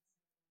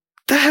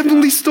 The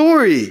heavenly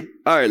story.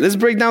 All right, let's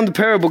break down the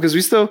parable because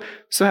we still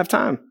have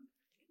time.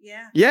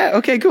 Yeah,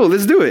 okay, cool.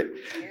 Let's do it.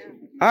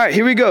 All right,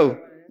 here we go.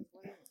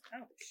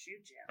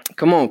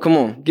 Come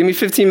on. Give me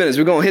 15 minutes.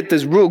 We're going to hit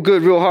this real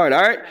good, real hard,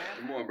 all right?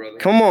 Come on, brother.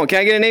 Come on.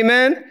 Can I get an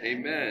amen?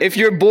 Amen. If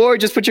you're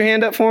bored, just put your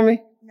hand up for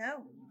me.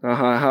 No.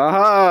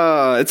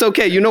 It's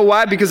okay. You know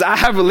why? Because I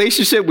have a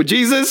relationship with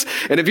Jesus.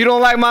 And if you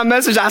don't like my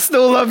message, I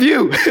still love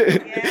you.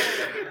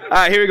 All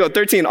right, here we go.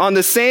 13. On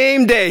the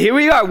same day, here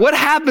we are. What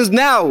happens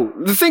now?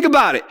 Think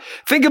about it.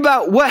 Think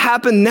about what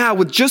happened now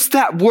with just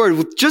that word,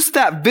 with just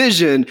that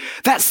vision,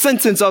 that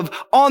sentence of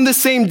on the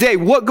same day.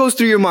 What goes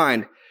through your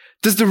mind?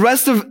 Does the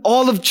rest of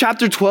all of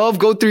chapter 12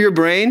 go through your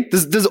brain?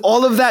 Does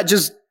all of that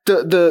just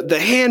the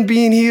hand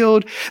being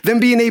healed, them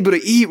being able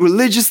to eat,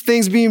 religious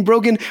things being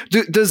broken?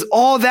 Does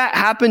all that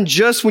happen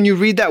just when you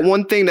read that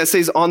one thing that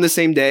says on the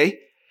same day?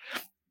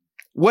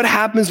 What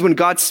happens when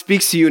God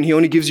speaks to you and he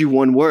only gives you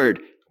one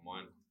word?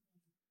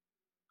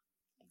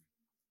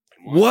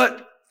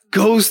 What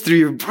goes through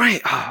your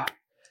brain?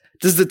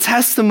 Does the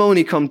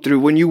testimony come through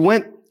when you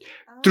went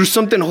through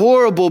something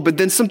horrible, but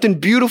then something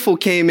beautiful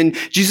came and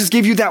Jesus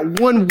gave you that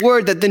one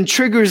word that then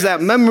triggers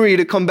that memory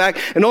to come back.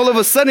 And all of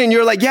a sudden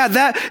you're like,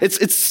 yeah,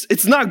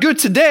 it's not good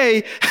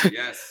today,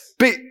 yes.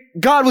 But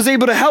God was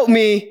able to help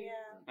me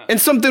in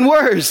something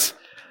worse.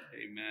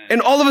 Amen.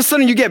 And all of a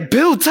sudden you get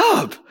built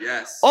up.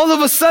 Yes. All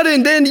of a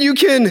sudden then you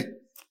can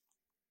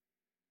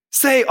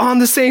say on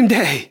the same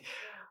day.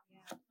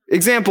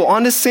 Example,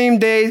 on the same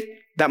day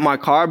that my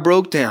car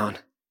broke down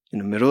in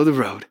the middle of the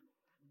road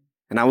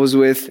and I was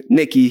with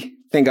Nikki.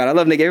 Thank God. I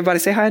love Nikki. Everybody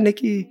say hi,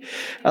 Nikki.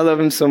 I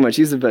love him so much.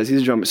 He's the best.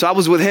 He's a drummer. So I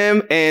was with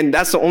him and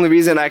that's the only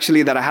reason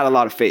actually that I had a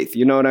lot of faith.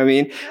 You know what I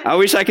mean? I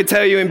wish I could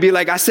tell you and be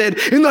like, I said,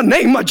 in the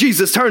name of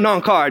Jesus, turn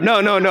on car. No.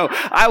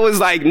 I was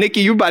like, Nikki,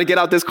 you about to get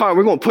out this car.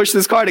 We're going to push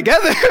this car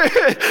together.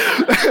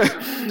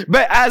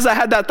 But as I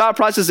had that thought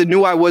process and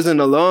knew I wasn't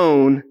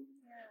alone,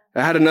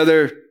 I had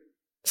another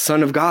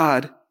son of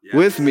God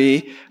with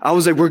me. I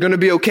was like, we're going to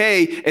be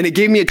okay. And it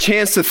gave me a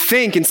chance to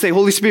think and say,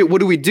 Holy Spirit, what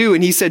do we do?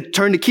 And he said,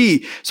 turn the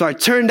key. So I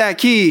turned that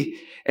key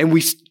and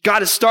we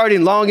got it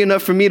starting long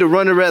enough for me to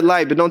run a red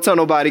light. But don't tell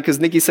nobody because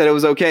Nikki said it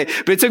was okay.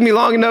 But it took me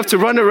long enough to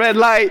run a red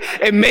light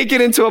and make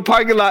it into a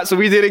parking lot so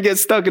we didn't get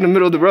stuck in the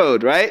middle of the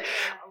road, right?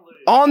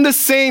 On the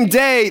same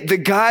day, the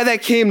guy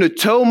that came to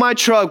tow my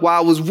truck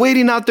while I was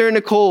waiting out there in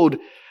the cold,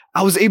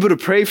 I was able to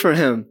pray for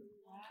him.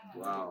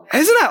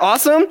 Isn't that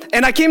awesome?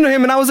 And I came to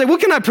him and I was like, what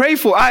can I pray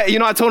for? I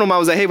told him, I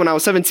was like, hey, when I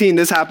was 17,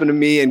 this happened to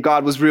me and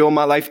God was real in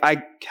my life.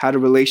 I had a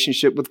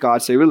relationship with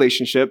God, say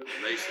relationship.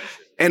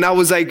 And I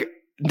was like,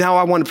 now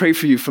I want to pray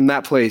for you from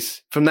that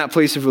place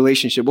of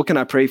relationship. What can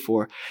I pray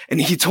for?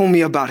 And he told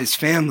me about his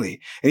family.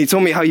 And he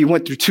told me how he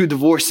went through 2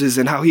 divorces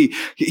and how he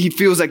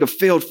feels like a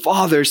failed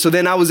father. So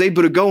then I was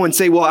able to go and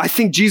say, well, I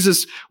think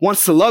Jesus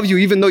wants to love you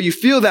even though you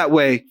feel that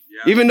way,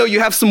 even though you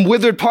have some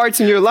withered parts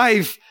in your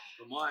life.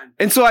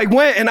 And so I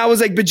went and I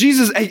was like, but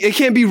Jesus, it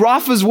can't be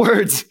Rafa's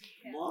words.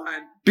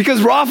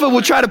 Because Rafa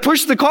will try to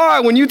push the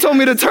car when you told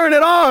me to turn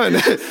it on.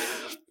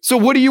 So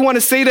what do you want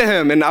to say to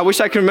him? And I wish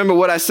I could remember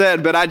what I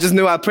said, but I just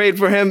knew I prayed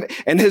for him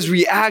and his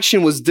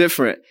reaction was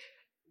different.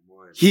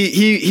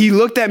 He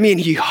looked at me and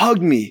he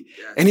hugged me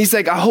and he's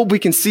like, I hope we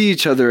can see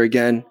each other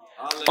again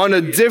on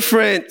a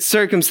different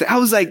circumstance. I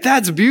was like,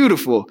 that's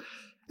beautiful.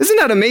 Isn't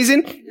that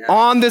amazing?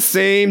 On the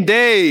same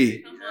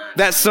day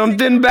that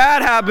something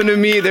bad happened to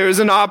me, there's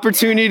an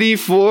opportunity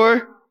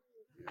for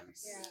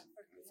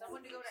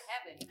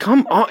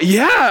come on.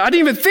 Yeah, I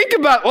didn't even think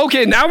about,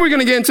 okay, now we're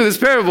going to get into this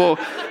parable.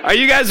 Are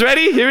you guys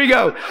ready? Here we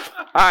go. All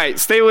right,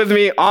 stay with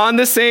me. On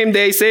the same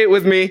day, say it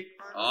with me.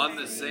 On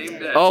the same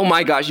day. Oh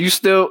my gosh, you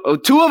still,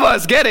 2 of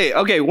us, get it.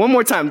 Okay, one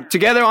more time.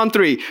 Together on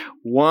 3.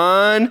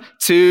 1,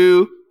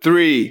 2,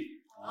 3.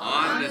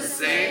 On the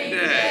same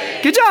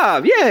day. Good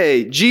job.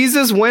 Yay.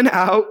 Jesus went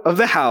out of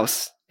the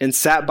house and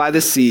sat by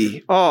the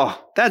sea.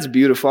 Oh, that's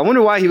beautiful. I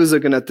wonder why he was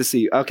looking at the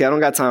sea. Okay, I don't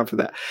got time for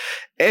that.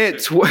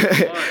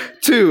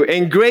 2,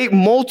 and great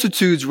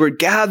multitudes were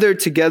gathered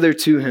together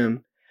to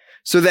him,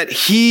 so that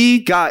he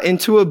got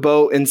into a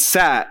boat and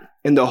sat,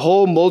 and the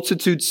whole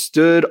multitude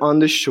stood on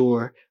the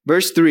shore.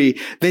 Verse 3,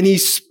 then he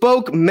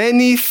spoke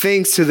many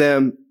things to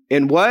them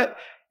in what?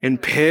 In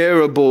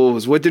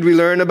parables. What did we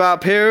learn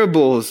about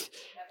parables?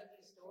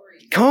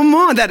 Come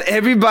on, that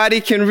everybody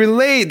can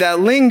relate,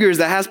 that lingers,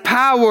 that has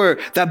power,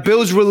 that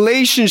builds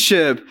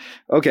relationship.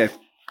 Okay.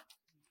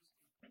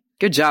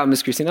 Good job,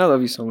 Miss Christine. I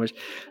love you so much.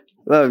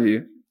 Love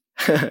you.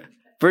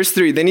 Verse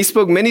 3, then he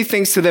spoke many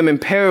things to them in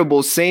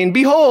parables, saying,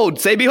 behold,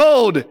 say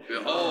behold.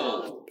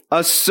 Behold.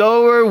 A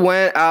sower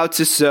went out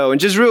to sow. And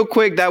just real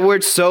quick, that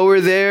word sower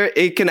there,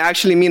 it can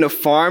actually mean a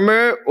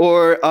farmer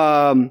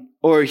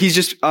or he's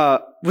just,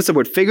 what's the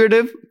word?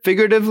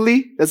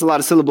 Figuratively? That's a lot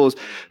of syllables.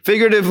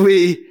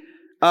 Figuratively,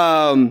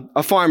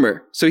 a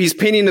farmer. So he's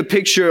painting a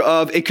picture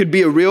of, it could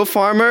be a real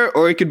farmer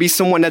or it could be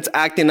someone that's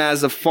acting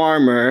as a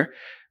farmer.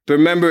 But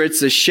remember,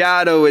 it's a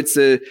shadow. It's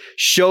a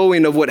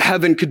showing of what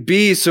heaven could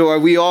be. So are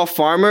we all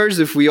farmers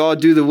if we all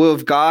do the will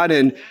of God?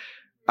 And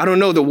I don't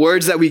know, the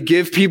words that we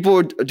give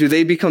people, do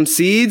they become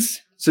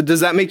seeds? So does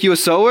that make you a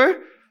sower?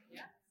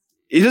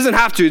 It doesn't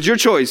have to. It's your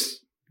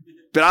choice.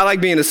 But I like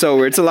being a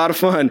sower. It's a lot of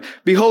fun.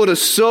 Behold, a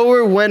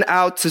sower went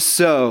out to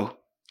sow.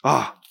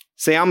 Oh,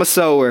 say I'm a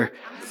sower.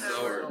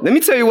 Let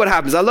me tell you what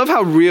happens. I love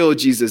how real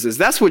Jesus is.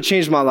 That's what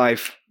changed my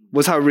life,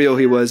 was how real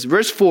he was.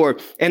 Verse 4,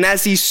 and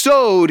as he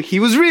sowed,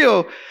 he was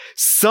real.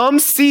 Some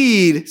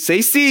seed,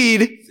 say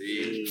seed,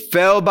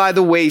 fell by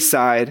the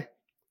wayside,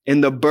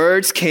 and the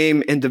birds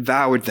came and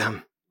devoured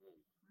them.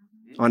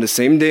 On the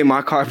same day,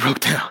 my car broke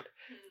down.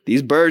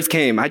 These birds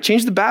came. I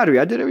changed the battery.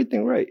 I did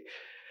everything right.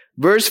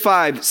 Verse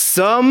 5,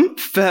 some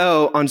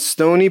fell on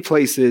stony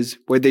places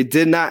where they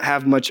did not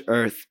have much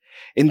earth,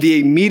 and they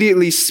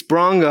immediately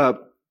sprung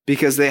up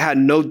because they had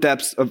no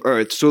depths of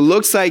earth. So it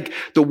looks like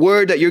the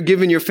word that you're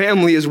giving your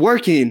family is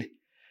working,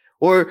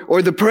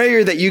 or the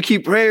prayer that you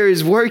keep prayer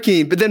is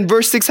working. But then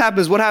verse 6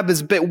 happens. What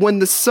happens? But when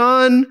the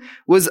sun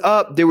was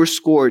up, they were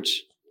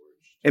scorched.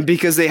 And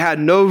because they had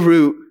no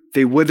root,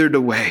 they withered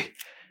away.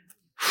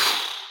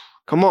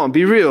 Come on,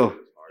 be real.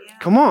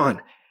 Come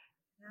on.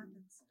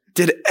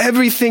 Did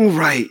everything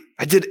right.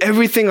 I did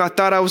everything I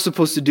thought I was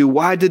supposed to do.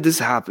 Why did this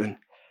happen?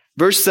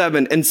 Verse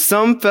 7, and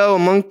some fell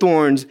among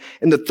thorns,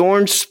 and the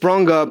thorns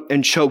sprung up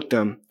and choked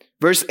them.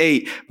 Verse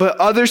 8, but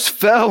others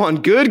fell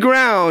on good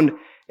ground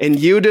and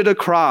yielded a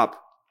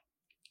crop.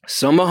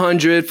 Some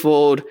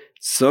 100-fold,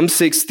 some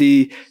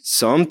 60,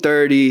 some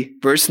 30.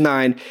 Verse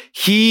 9,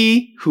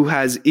 he who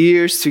has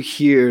ears to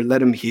hear,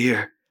 let him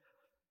hear.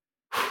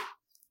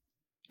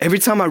 Every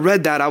time I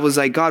read that, I was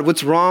like, God,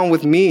 what's wrong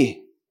with me?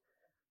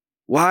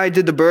 Why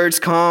did the birds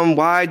come?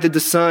 Why did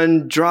the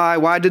sun dry?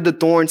 Why did the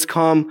thorns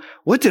come?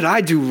 What did I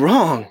do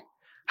wrong?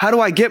 How do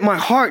I get my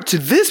heart to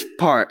this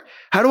part?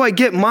 How do I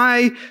get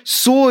my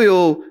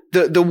soil,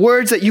 the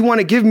words that you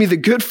want to give me, the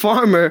good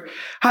farmer?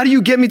 How do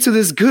you get me to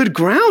this good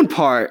ground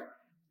part?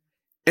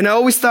 And I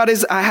always thought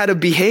I had to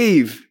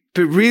behave,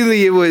 but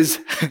really it was,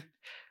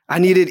 I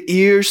needed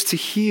ears to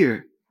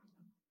hear.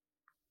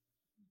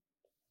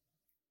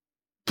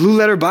 Blue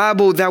Letter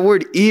Bible, that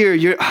word ear,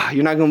 you're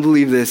not going to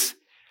believe this.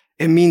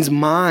 It means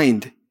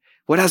mind.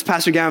 What has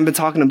Pastor Gavin been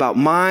talking about?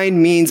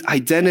 Mind means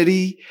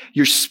identity,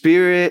 your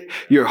spirit,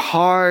 your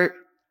heart.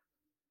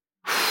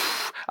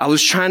 I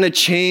was trying to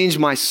change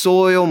my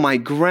soil, my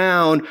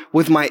ground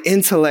with my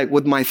intellect,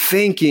 with my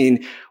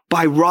thinking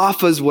by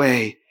Rafa's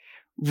way,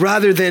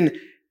 rather than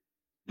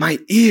my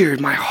ear,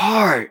 my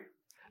heart,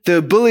 the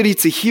ability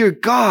to hear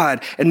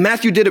God. And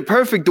Matthew did it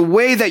perfect. The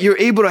way that you're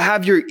able to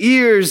have your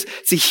ears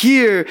to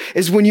hear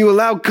is when you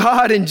allow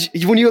God and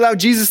when you allow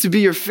Jesus to be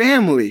your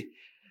family.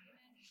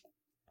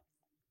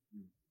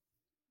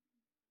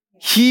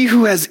 He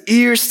who has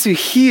ears to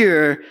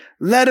hear,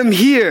 let him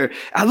hear.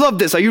 I love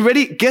this. Are you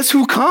ready? Guess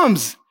who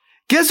comes?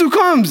 Guess who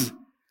comes?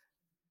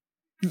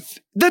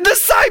 The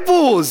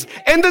disciples.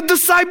 And the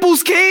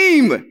disciples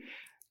came.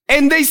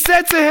 And they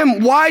said to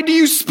him, why do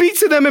you speak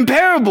to them in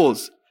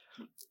parables?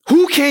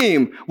 Who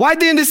came? Why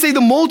didn't they say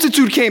the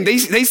multitude came? They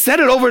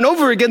said it over and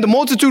over again. The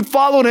multitude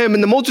followed him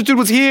and the multitude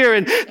was here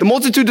and the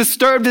multitude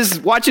disturbed his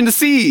watching the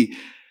sea.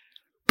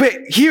 But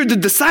here the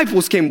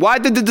disciples came. Why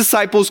did the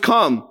disciples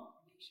come?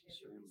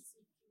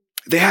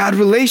 They had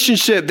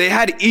relationship. They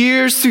had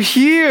ears to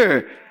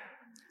hear.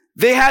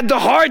 They had the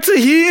heart to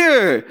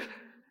hear.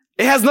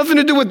 It has nothing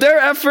to do with their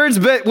efforts,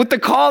 but with the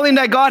calling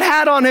that God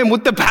had on him,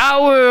 with the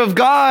power of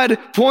God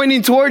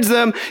pointing towards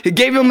them. It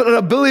gave him an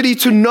ability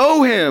to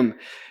know him.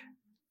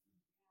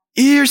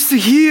 Ears to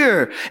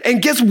hear.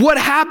 And guess what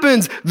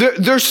happens?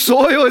 Their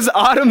soil is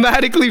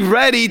automatically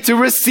ready to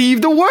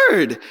receive the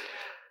word.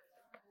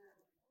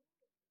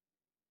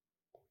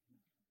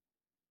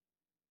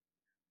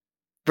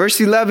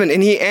 Verse 11,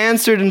 and he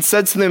answered and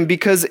said to them,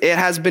 because it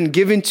has been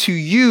given to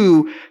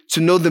you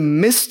to know the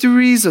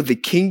mysteries of the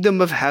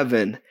kingdom of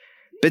heaven,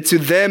 but to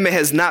them it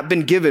has not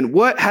been given.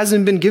 What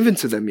hasn't been given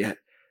to them yet?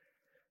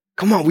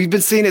 Come on, we've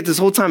been saying it this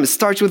whole time. It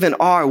starts with an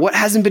R. What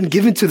hasn't been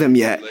given to them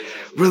yet?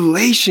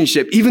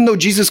 Relationship. Even though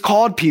Jesus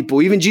called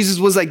people, even Jesus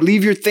was like,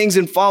 leave your things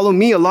and follow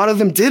me. A lot of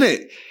them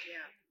didn't.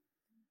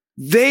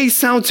 They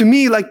sound to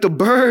me like the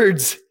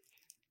birds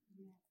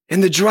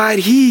in the dried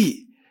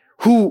heat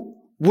who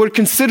were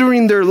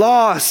considering their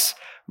loss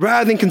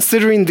rather than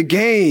considering the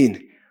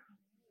gain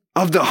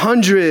of the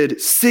 100,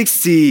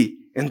 60,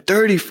 and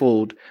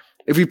 30-fold.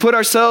 If we put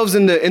ourselves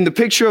in the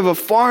picture of a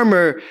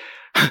farmer,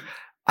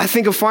 I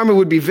think a farmer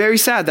would be very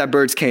sad that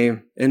birds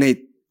came and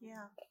ate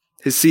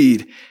his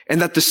seed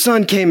and that the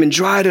sun came and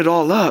dried it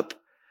all up.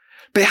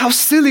 But how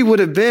silly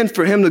would it have been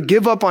for him to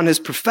give up on his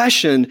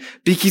profession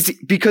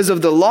because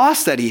of the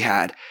loss that he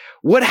had?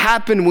 What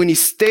happened when he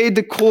stayed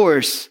the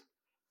course?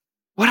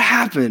 What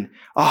happened?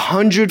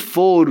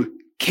 100-fold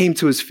came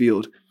to his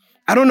field.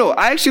 I don't know.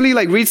 I actually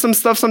read some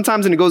stuff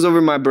sometimes and it goes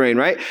over my brain,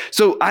 right?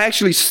 So I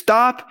actually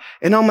stop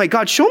and I'm like,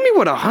 God, show me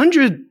what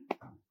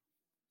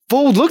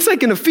 100-fold looks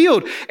like in a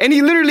field. And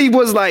he literally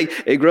was like,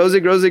 it grows,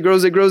 it grows, it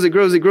grows, it grows, it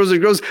grows, it grows, it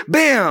grows.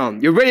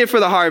 Bam! You're ready for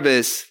the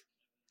harvest.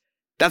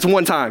 That's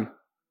one time.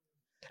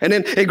 And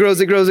then it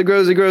grows, it grows, it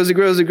grows, it grows, it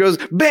grows, it grows.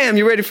 Bam!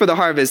 You're ready for the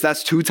harvest.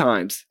 That's 2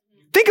 times.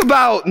 Think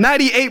about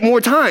 98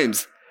 more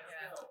times.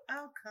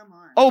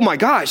 Oh my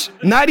gosh,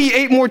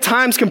 98 more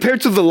times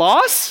compared to the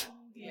loss?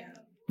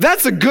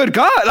 That's a good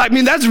God. I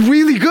mean, that's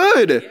really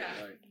good.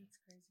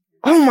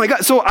 Oh my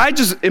God. So I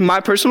just, in my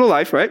personal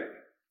life, right?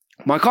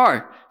 My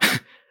car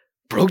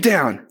broke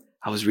down.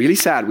 I was really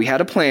sad. We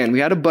had a plan. We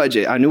had a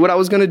budget. I knew what I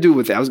was going to do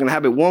with it. I was going to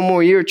have it one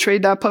more year,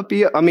 trade that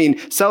puppy up.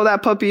 Sell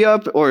that puppy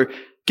up or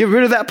get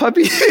rid of that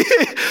puppy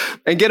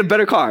and get a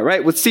better car,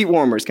 right? With seat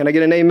warmers. Can I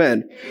get an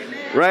amen?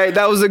 Amen. Right?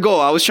 That was the goal.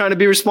 I was trying to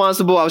be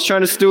responsible. I was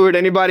trying to steward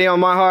anybody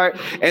on my heart.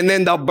 And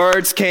then the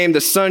birds came,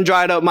 the sun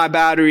dried up my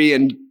battery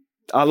and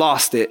I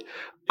lost it.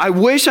 I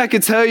wish I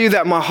could tell you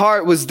that my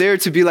heart was there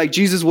to be like,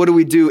 Jesus, what do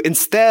we do?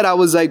 Instead, I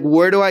was like,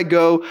 where do I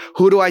go?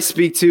 Who do I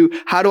speak to?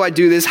 How do I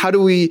do this? How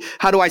do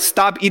I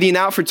stop eating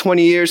out for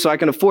 20 years so I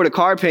can afford a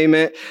car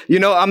payment?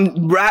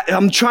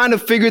 I'm trying to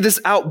figure this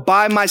out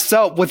by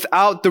myself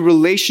without the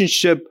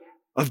relationship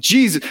of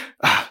Jesus.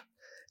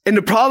 And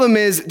the problem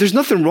is there's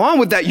nothing wrong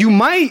with that. You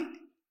might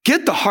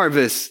get the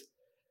harvest,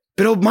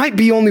 but it might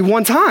be only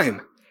one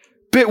time.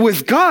 But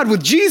with God,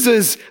 with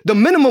Jesus, the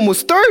minimum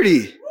was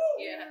 30.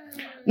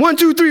 1,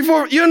 2, 3,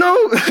 4,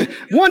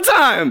 one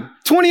time,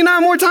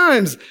 29 more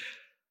times.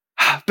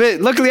 But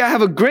luckily I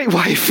have a great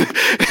wife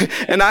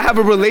and I have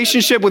a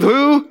relationship with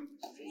who?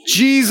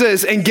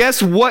 Jesus. And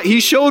guess what he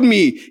showed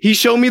me? He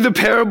showed me the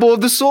parable of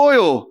the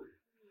soil.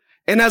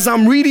 And as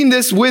I'm reading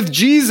this with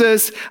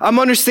Jesus, I'm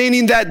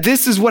understanding that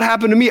this is what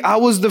happened to me. I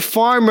was the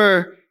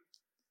farmer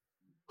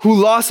who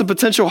lost a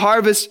potential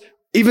harvest,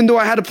 even though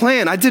I had a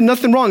plan. I did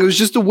nothing wrong. It was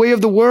just the way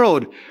of the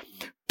world.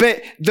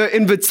 But the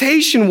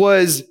invitation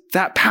was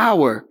that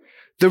power,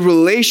 the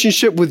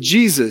relationship with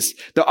Jesus,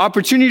 the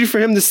opportunity for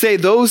him to say,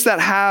 those that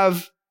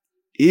have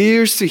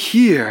ears to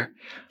hear.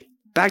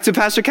 Back to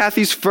Pastor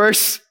Kathy's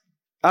first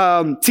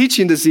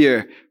teaching this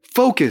year,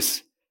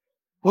 focus.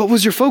 What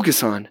was your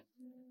focus on?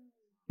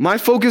 My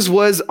focus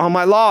was on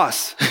my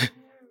loss,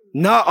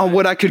 not on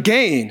what I could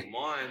gain.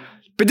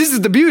 But this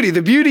is the beauty.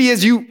 The beauty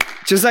is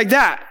just like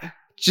that,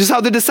 just how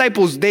the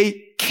disciples,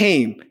 they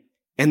came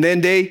and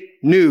then they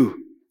knew.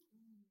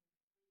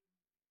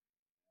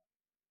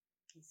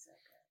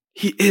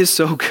 He is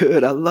so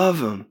good. I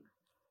love him.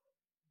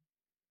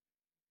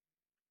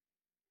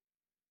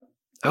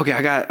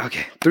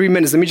 Okay, 3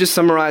 minutes. Let me just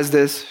summarize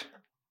this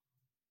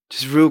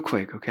just real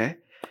quick, okay?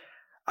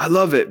 I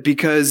love it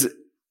because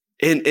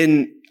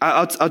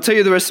I'll tell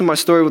you the rest of my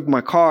story with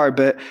my car,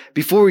 but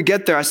before we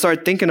get there, I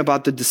started thinking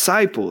about the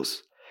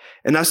disciples.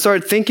 And I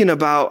started thinking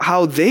about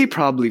how they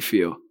probably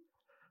feel,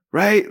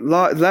 right?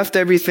 Left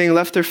everything,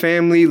 left their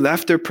family,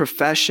 left their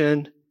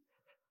profession.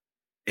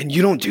 And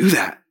you don't do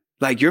that.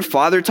 Like your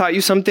father taught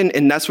you something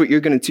and that's what you're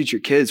going to teach your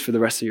kids for the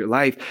rest of your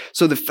life.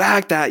 So the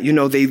fact that,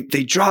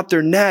 they dropped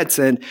their nets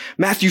and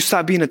Matthew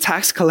stopped being a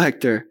tax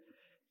collector,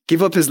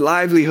 gave up his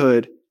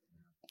livelihood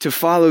to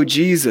follow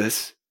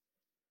Jesus.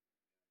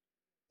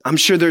 I'm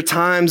sure there are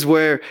times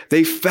where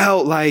they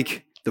felt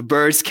like the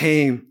birds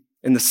came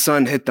and the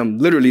sun hit them.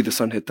 Literally the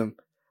sun hit them.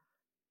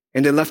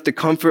 And they left the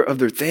comfort of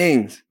their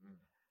things.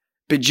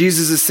 But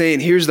Jesus is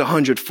saying, here's the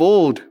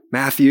 100-fold,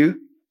 Matthew.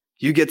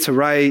 You get to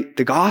write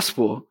the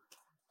gospel.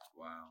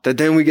 That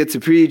then we get to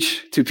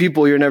preach to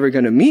people you're never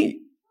going to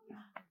meet.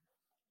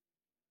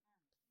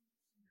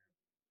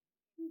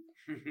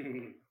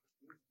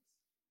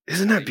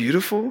 Isn't that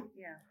beautiful?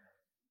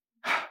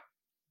 Yeah.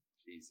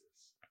 Jesus.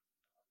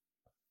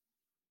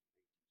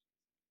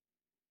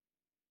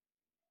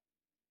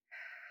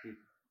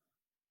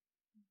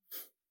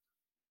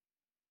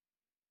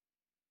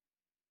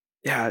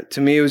 Yeah,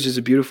 to me, it was just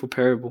a beautiful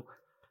parable.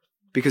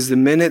 Because the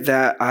minute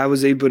that I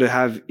was able to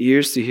have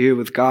ears to hear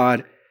with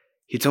God,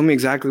 he told me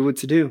exactly what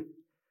to do.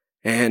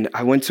 And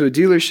I went to a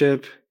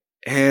dealership,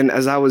 and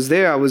as I was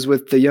there, I was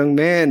with the young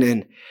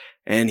man,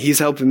 and he's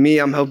helping me,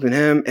 I'm helping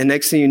him. And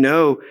next thing you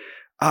know,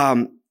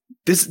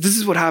 this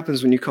is what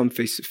happens when you come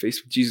face to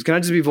face with Jesus. Can I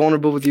just be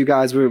vulnerable with you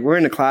guys? We're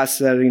in a class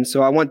setting,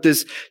 so I want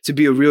this to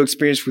be a real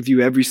experience with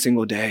you every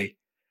single day.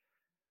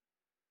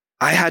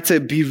 I had to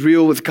be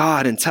real with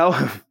God and tell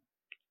him,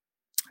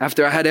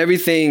 after I had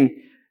everything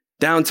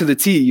down to the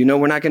T,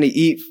 we're not going to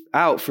eat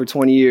out for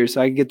 20 years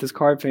so I could get this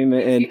car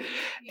payment.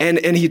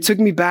 And he took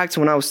me back to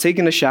when I was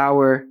taking a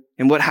shower,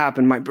 and what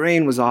happened? My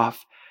brain was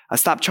off. I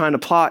stopped trying to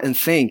plot and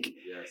think.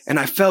 Yes. And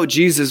I felt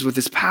Jesus with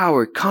his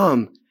power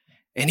come.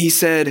 And he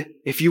said,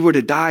 if you were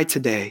to die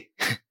today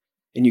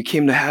and you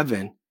came to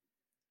heaven,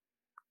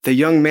 the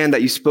young man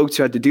that you spoke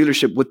to at the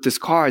dealership with this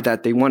car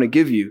that they want to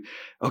give you.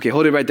 Okay,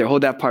 hold it right there.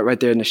 Hold that part right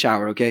there in the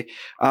shower. Okay.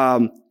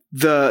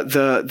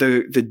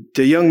 The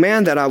young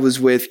man that I was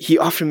with, he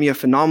offered me a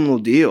phenomenal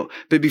deal.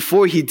 But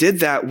before he did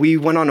that, we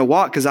went on a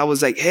walk because I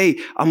was like, hey,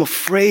 I'm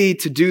afraid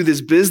to do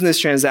this business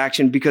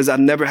transaction because I've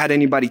never had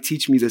anybody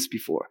teach me this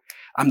before.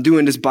 I'm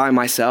doing this by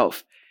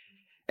myself.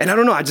 And I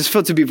don't know, I just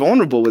felt to be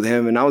vulnerable with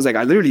him. And I was like,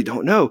 I literally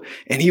don't know.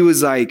 And he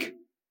was like,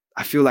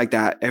 I feel like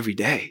that every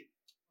day.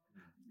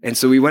 And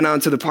so we went out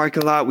into the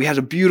parking lot. We had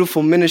a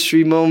beautiful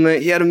ministry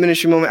moment. He had a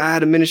ministry moment. I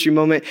had a ministry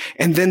moment.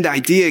 And then the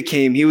idea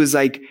came. He was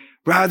like,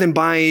 rather than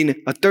buying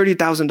a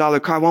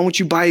 $30,000 car, why don't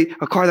you buy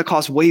a car that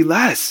costs way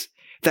less,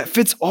 that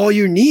fits all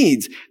your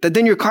needs, that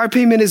then your car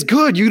payment is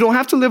good. You don't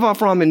have to live off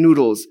ramen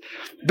noodles.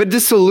 But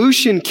this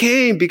solution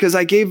came because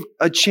I gave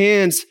a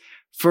chance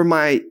for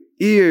my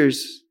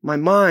ears, my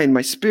mind,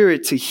 my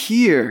spirit to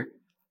hear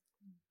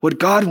what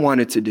God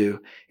wanted to do.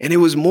 And it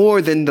was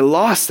more than the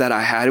loss that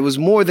I had. It was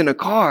more than a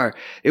car.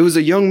 It was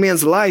a young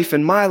man's life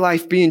and my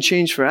life being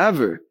changed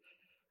forever.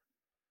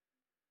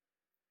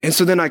 And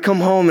so then I come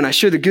home and I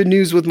share the good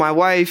news with my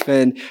wife,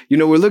 and,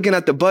 we're looking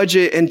at the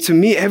budget, and to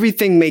me,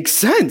 everything makes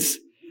sense.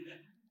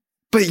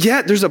 But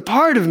yet there's a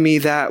part of me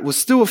that was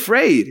still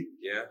afraid.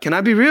 Yeah. Can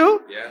I be real?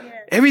 Yeah.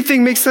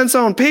 Everything makes sense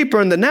on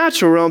paper in the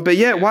natural realm, but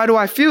yet why do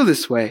I feel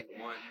this way?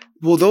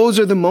 Well, those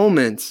are the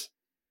moments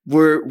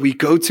where we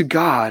go to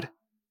God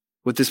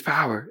with this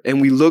power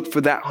and we look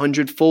for that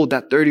 100-fold,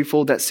 that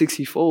 30-fold, that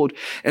 60-fold.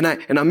 And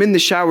I'm in the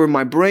shower,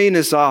 my brain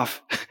is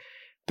off,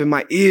 but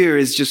my ear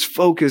is just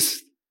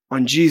focused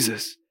on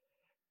Jesus.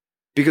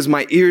 Because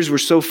my ears were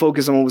so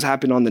focused on what was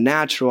happening on the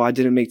natural, I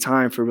didn't make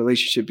time for a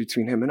relationship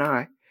between him and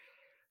I.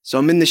 So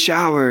I'm in the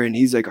shower and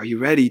he's like, are you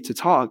ready to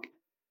talk?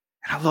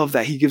 And I love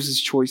that he gives us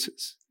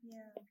choices.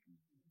 Yeah.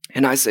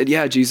 And I said,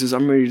 yeah, Jesus,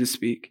 I'm ready to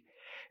speak.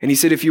 And he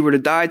said, if you were to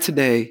die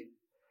today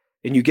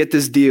and you get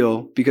this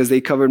deal, because they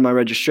covered my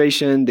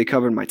registration, they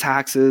covered my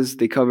taxes,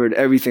 they covered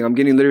everything. I'm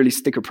getting literally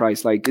sticker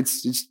price. Like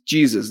it's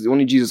Jesus.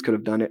 Only Jesus could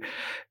have done it.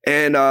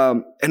 And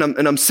I'm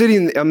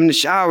in the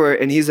shower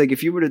and he's like,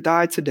 if you were to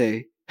die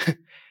today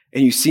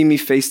and you see me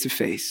face to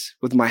face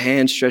with my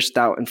hand stretched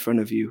out in front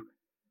of you,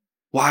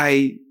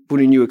 why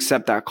wouldn't you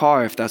accept that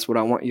car if that's what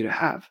I want you to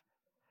have?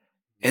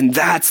 And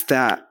that's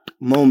that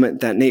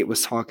moment that Nate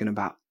was talking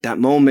about. That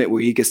moment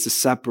where he gets to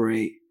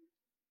separate,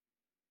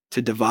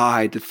 to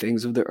divide the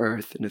things of the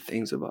earth and the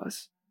things of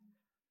us.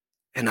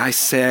 And I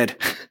said,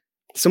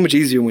 so much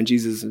easier when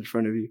Jesus is in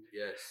front of you.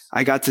 Yes.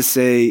 I got to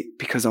say,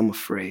 because I'm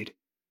afraid.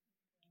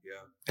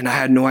 Yeah. And I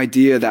had no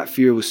idea that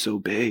fear was so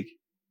big.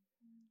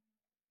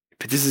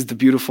 But this is the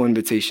beautiful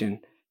invitation.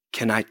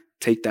 Can I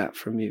take that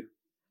from you?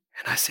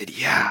 And I said,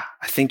 yeah,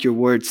 I think your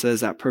word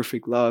says that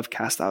perfect love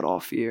casts out all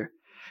fear.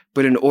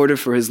 But in order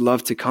for his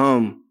love to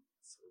come,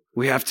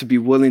 we have to be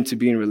willing to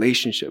be in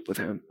relationship with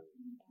him.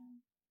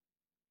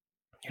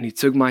 And he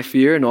took my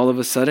fear, and all of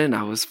a sudden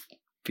I was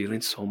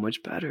feeling so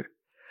much better.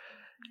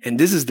 And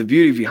this is the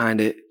beauty behind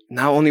it.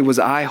 Not only was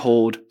I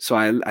whole, so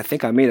I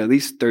think I made at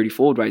least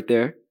 30-fold right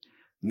there,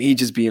 me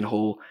just being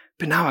whole,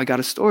 but now I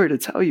got a story to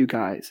tell you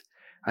guys.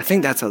 I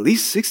think that's at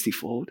least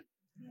 60-fold.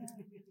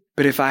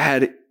 But if I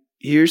had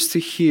ears to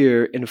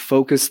hear and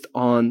focused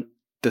on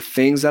the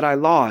things that I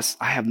lost,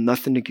 I have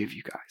nothing to give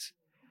you guys.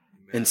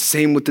 And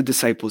same with the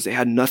disciples. They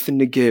had nothing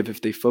to give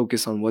if they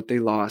focus on what they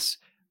lost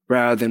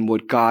rather than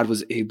what God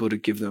was able to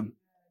give them,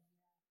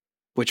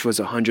 which was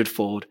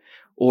 100-fold.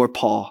 Or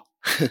Paul.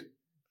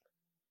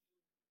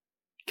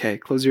 Okay,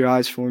 close your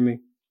eyes for me.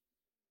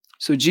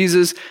 So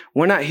Jesus,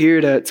 we're not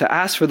here to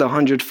ask for the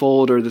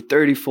 100-fold or the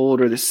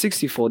 30-fold or the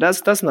 60-fold.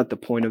 That's not the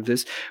point of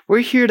this. We're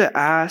here to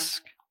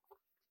ask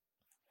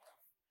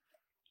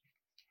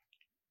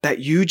that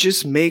you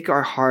just make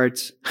our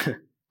hearts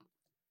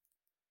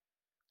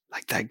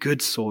like that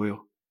good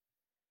soil.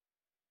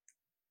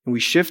 And we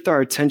shift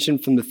our attention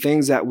from the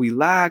things that we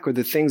lack or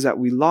the things that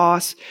we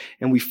lost,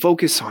 and we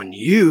focus on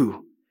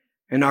you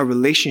and our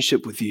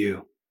relationship with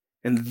you.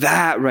 And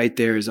that right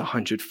there is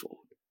 100-fold.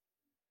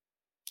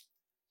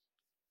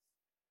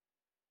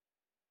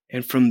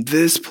 And from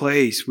this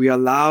place, we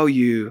allow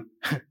you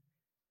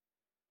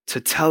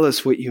to tell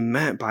us what you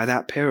meant by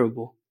that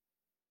parable.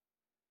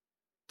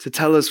 To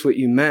tell us what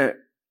you meant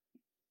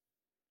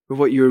or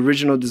what your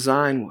original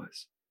design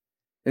was.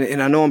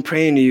 And I know I'm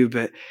praying to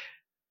you,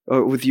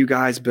 or with you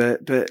guys,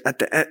 but at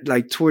the end,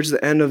 like towards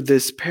the end of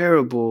this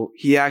parable,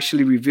 he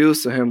actually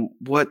reveals to him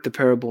what the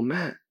parable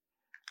meant.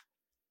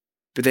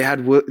 But they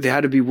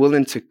had to be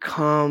willing to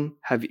come,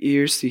 have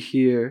ears to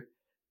hear,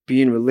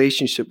 be in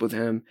relationship with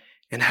him,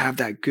 and have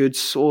that good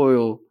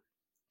soil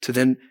to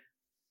then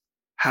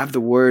have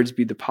the words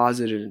be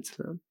deposited into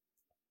them.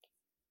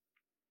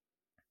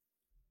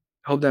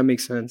 I hope that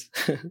makes sense.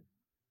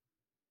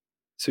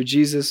 So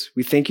Jesus,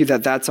 we thank you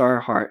that that's our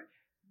heart.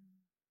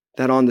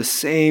 That on the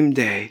same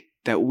day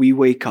that we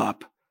wake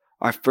up,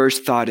 our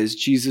first thought is,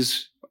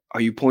 Jesus,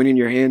 are you pointing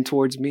your hand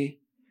towards me?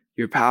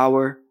 Your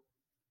power?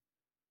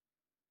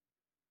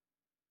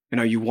 And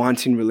are you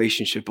wanting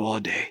relationship all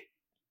day?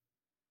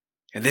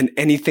 And then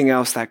anything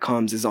else that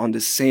comes is on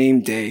the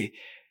same day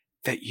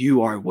that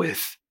you are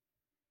with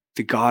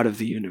the God of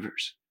the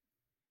universe.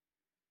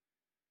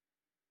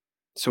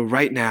 So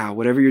right now,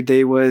 whatever your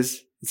day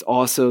was, it's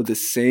also the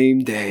same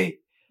day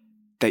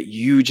that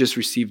you just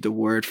received a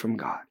word from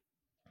God.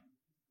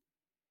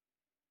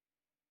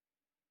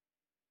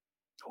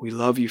 We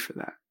love you for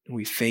that, and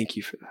we thank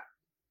you for that.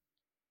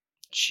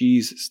 In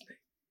Jesus'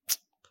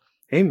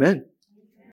 name. Amen.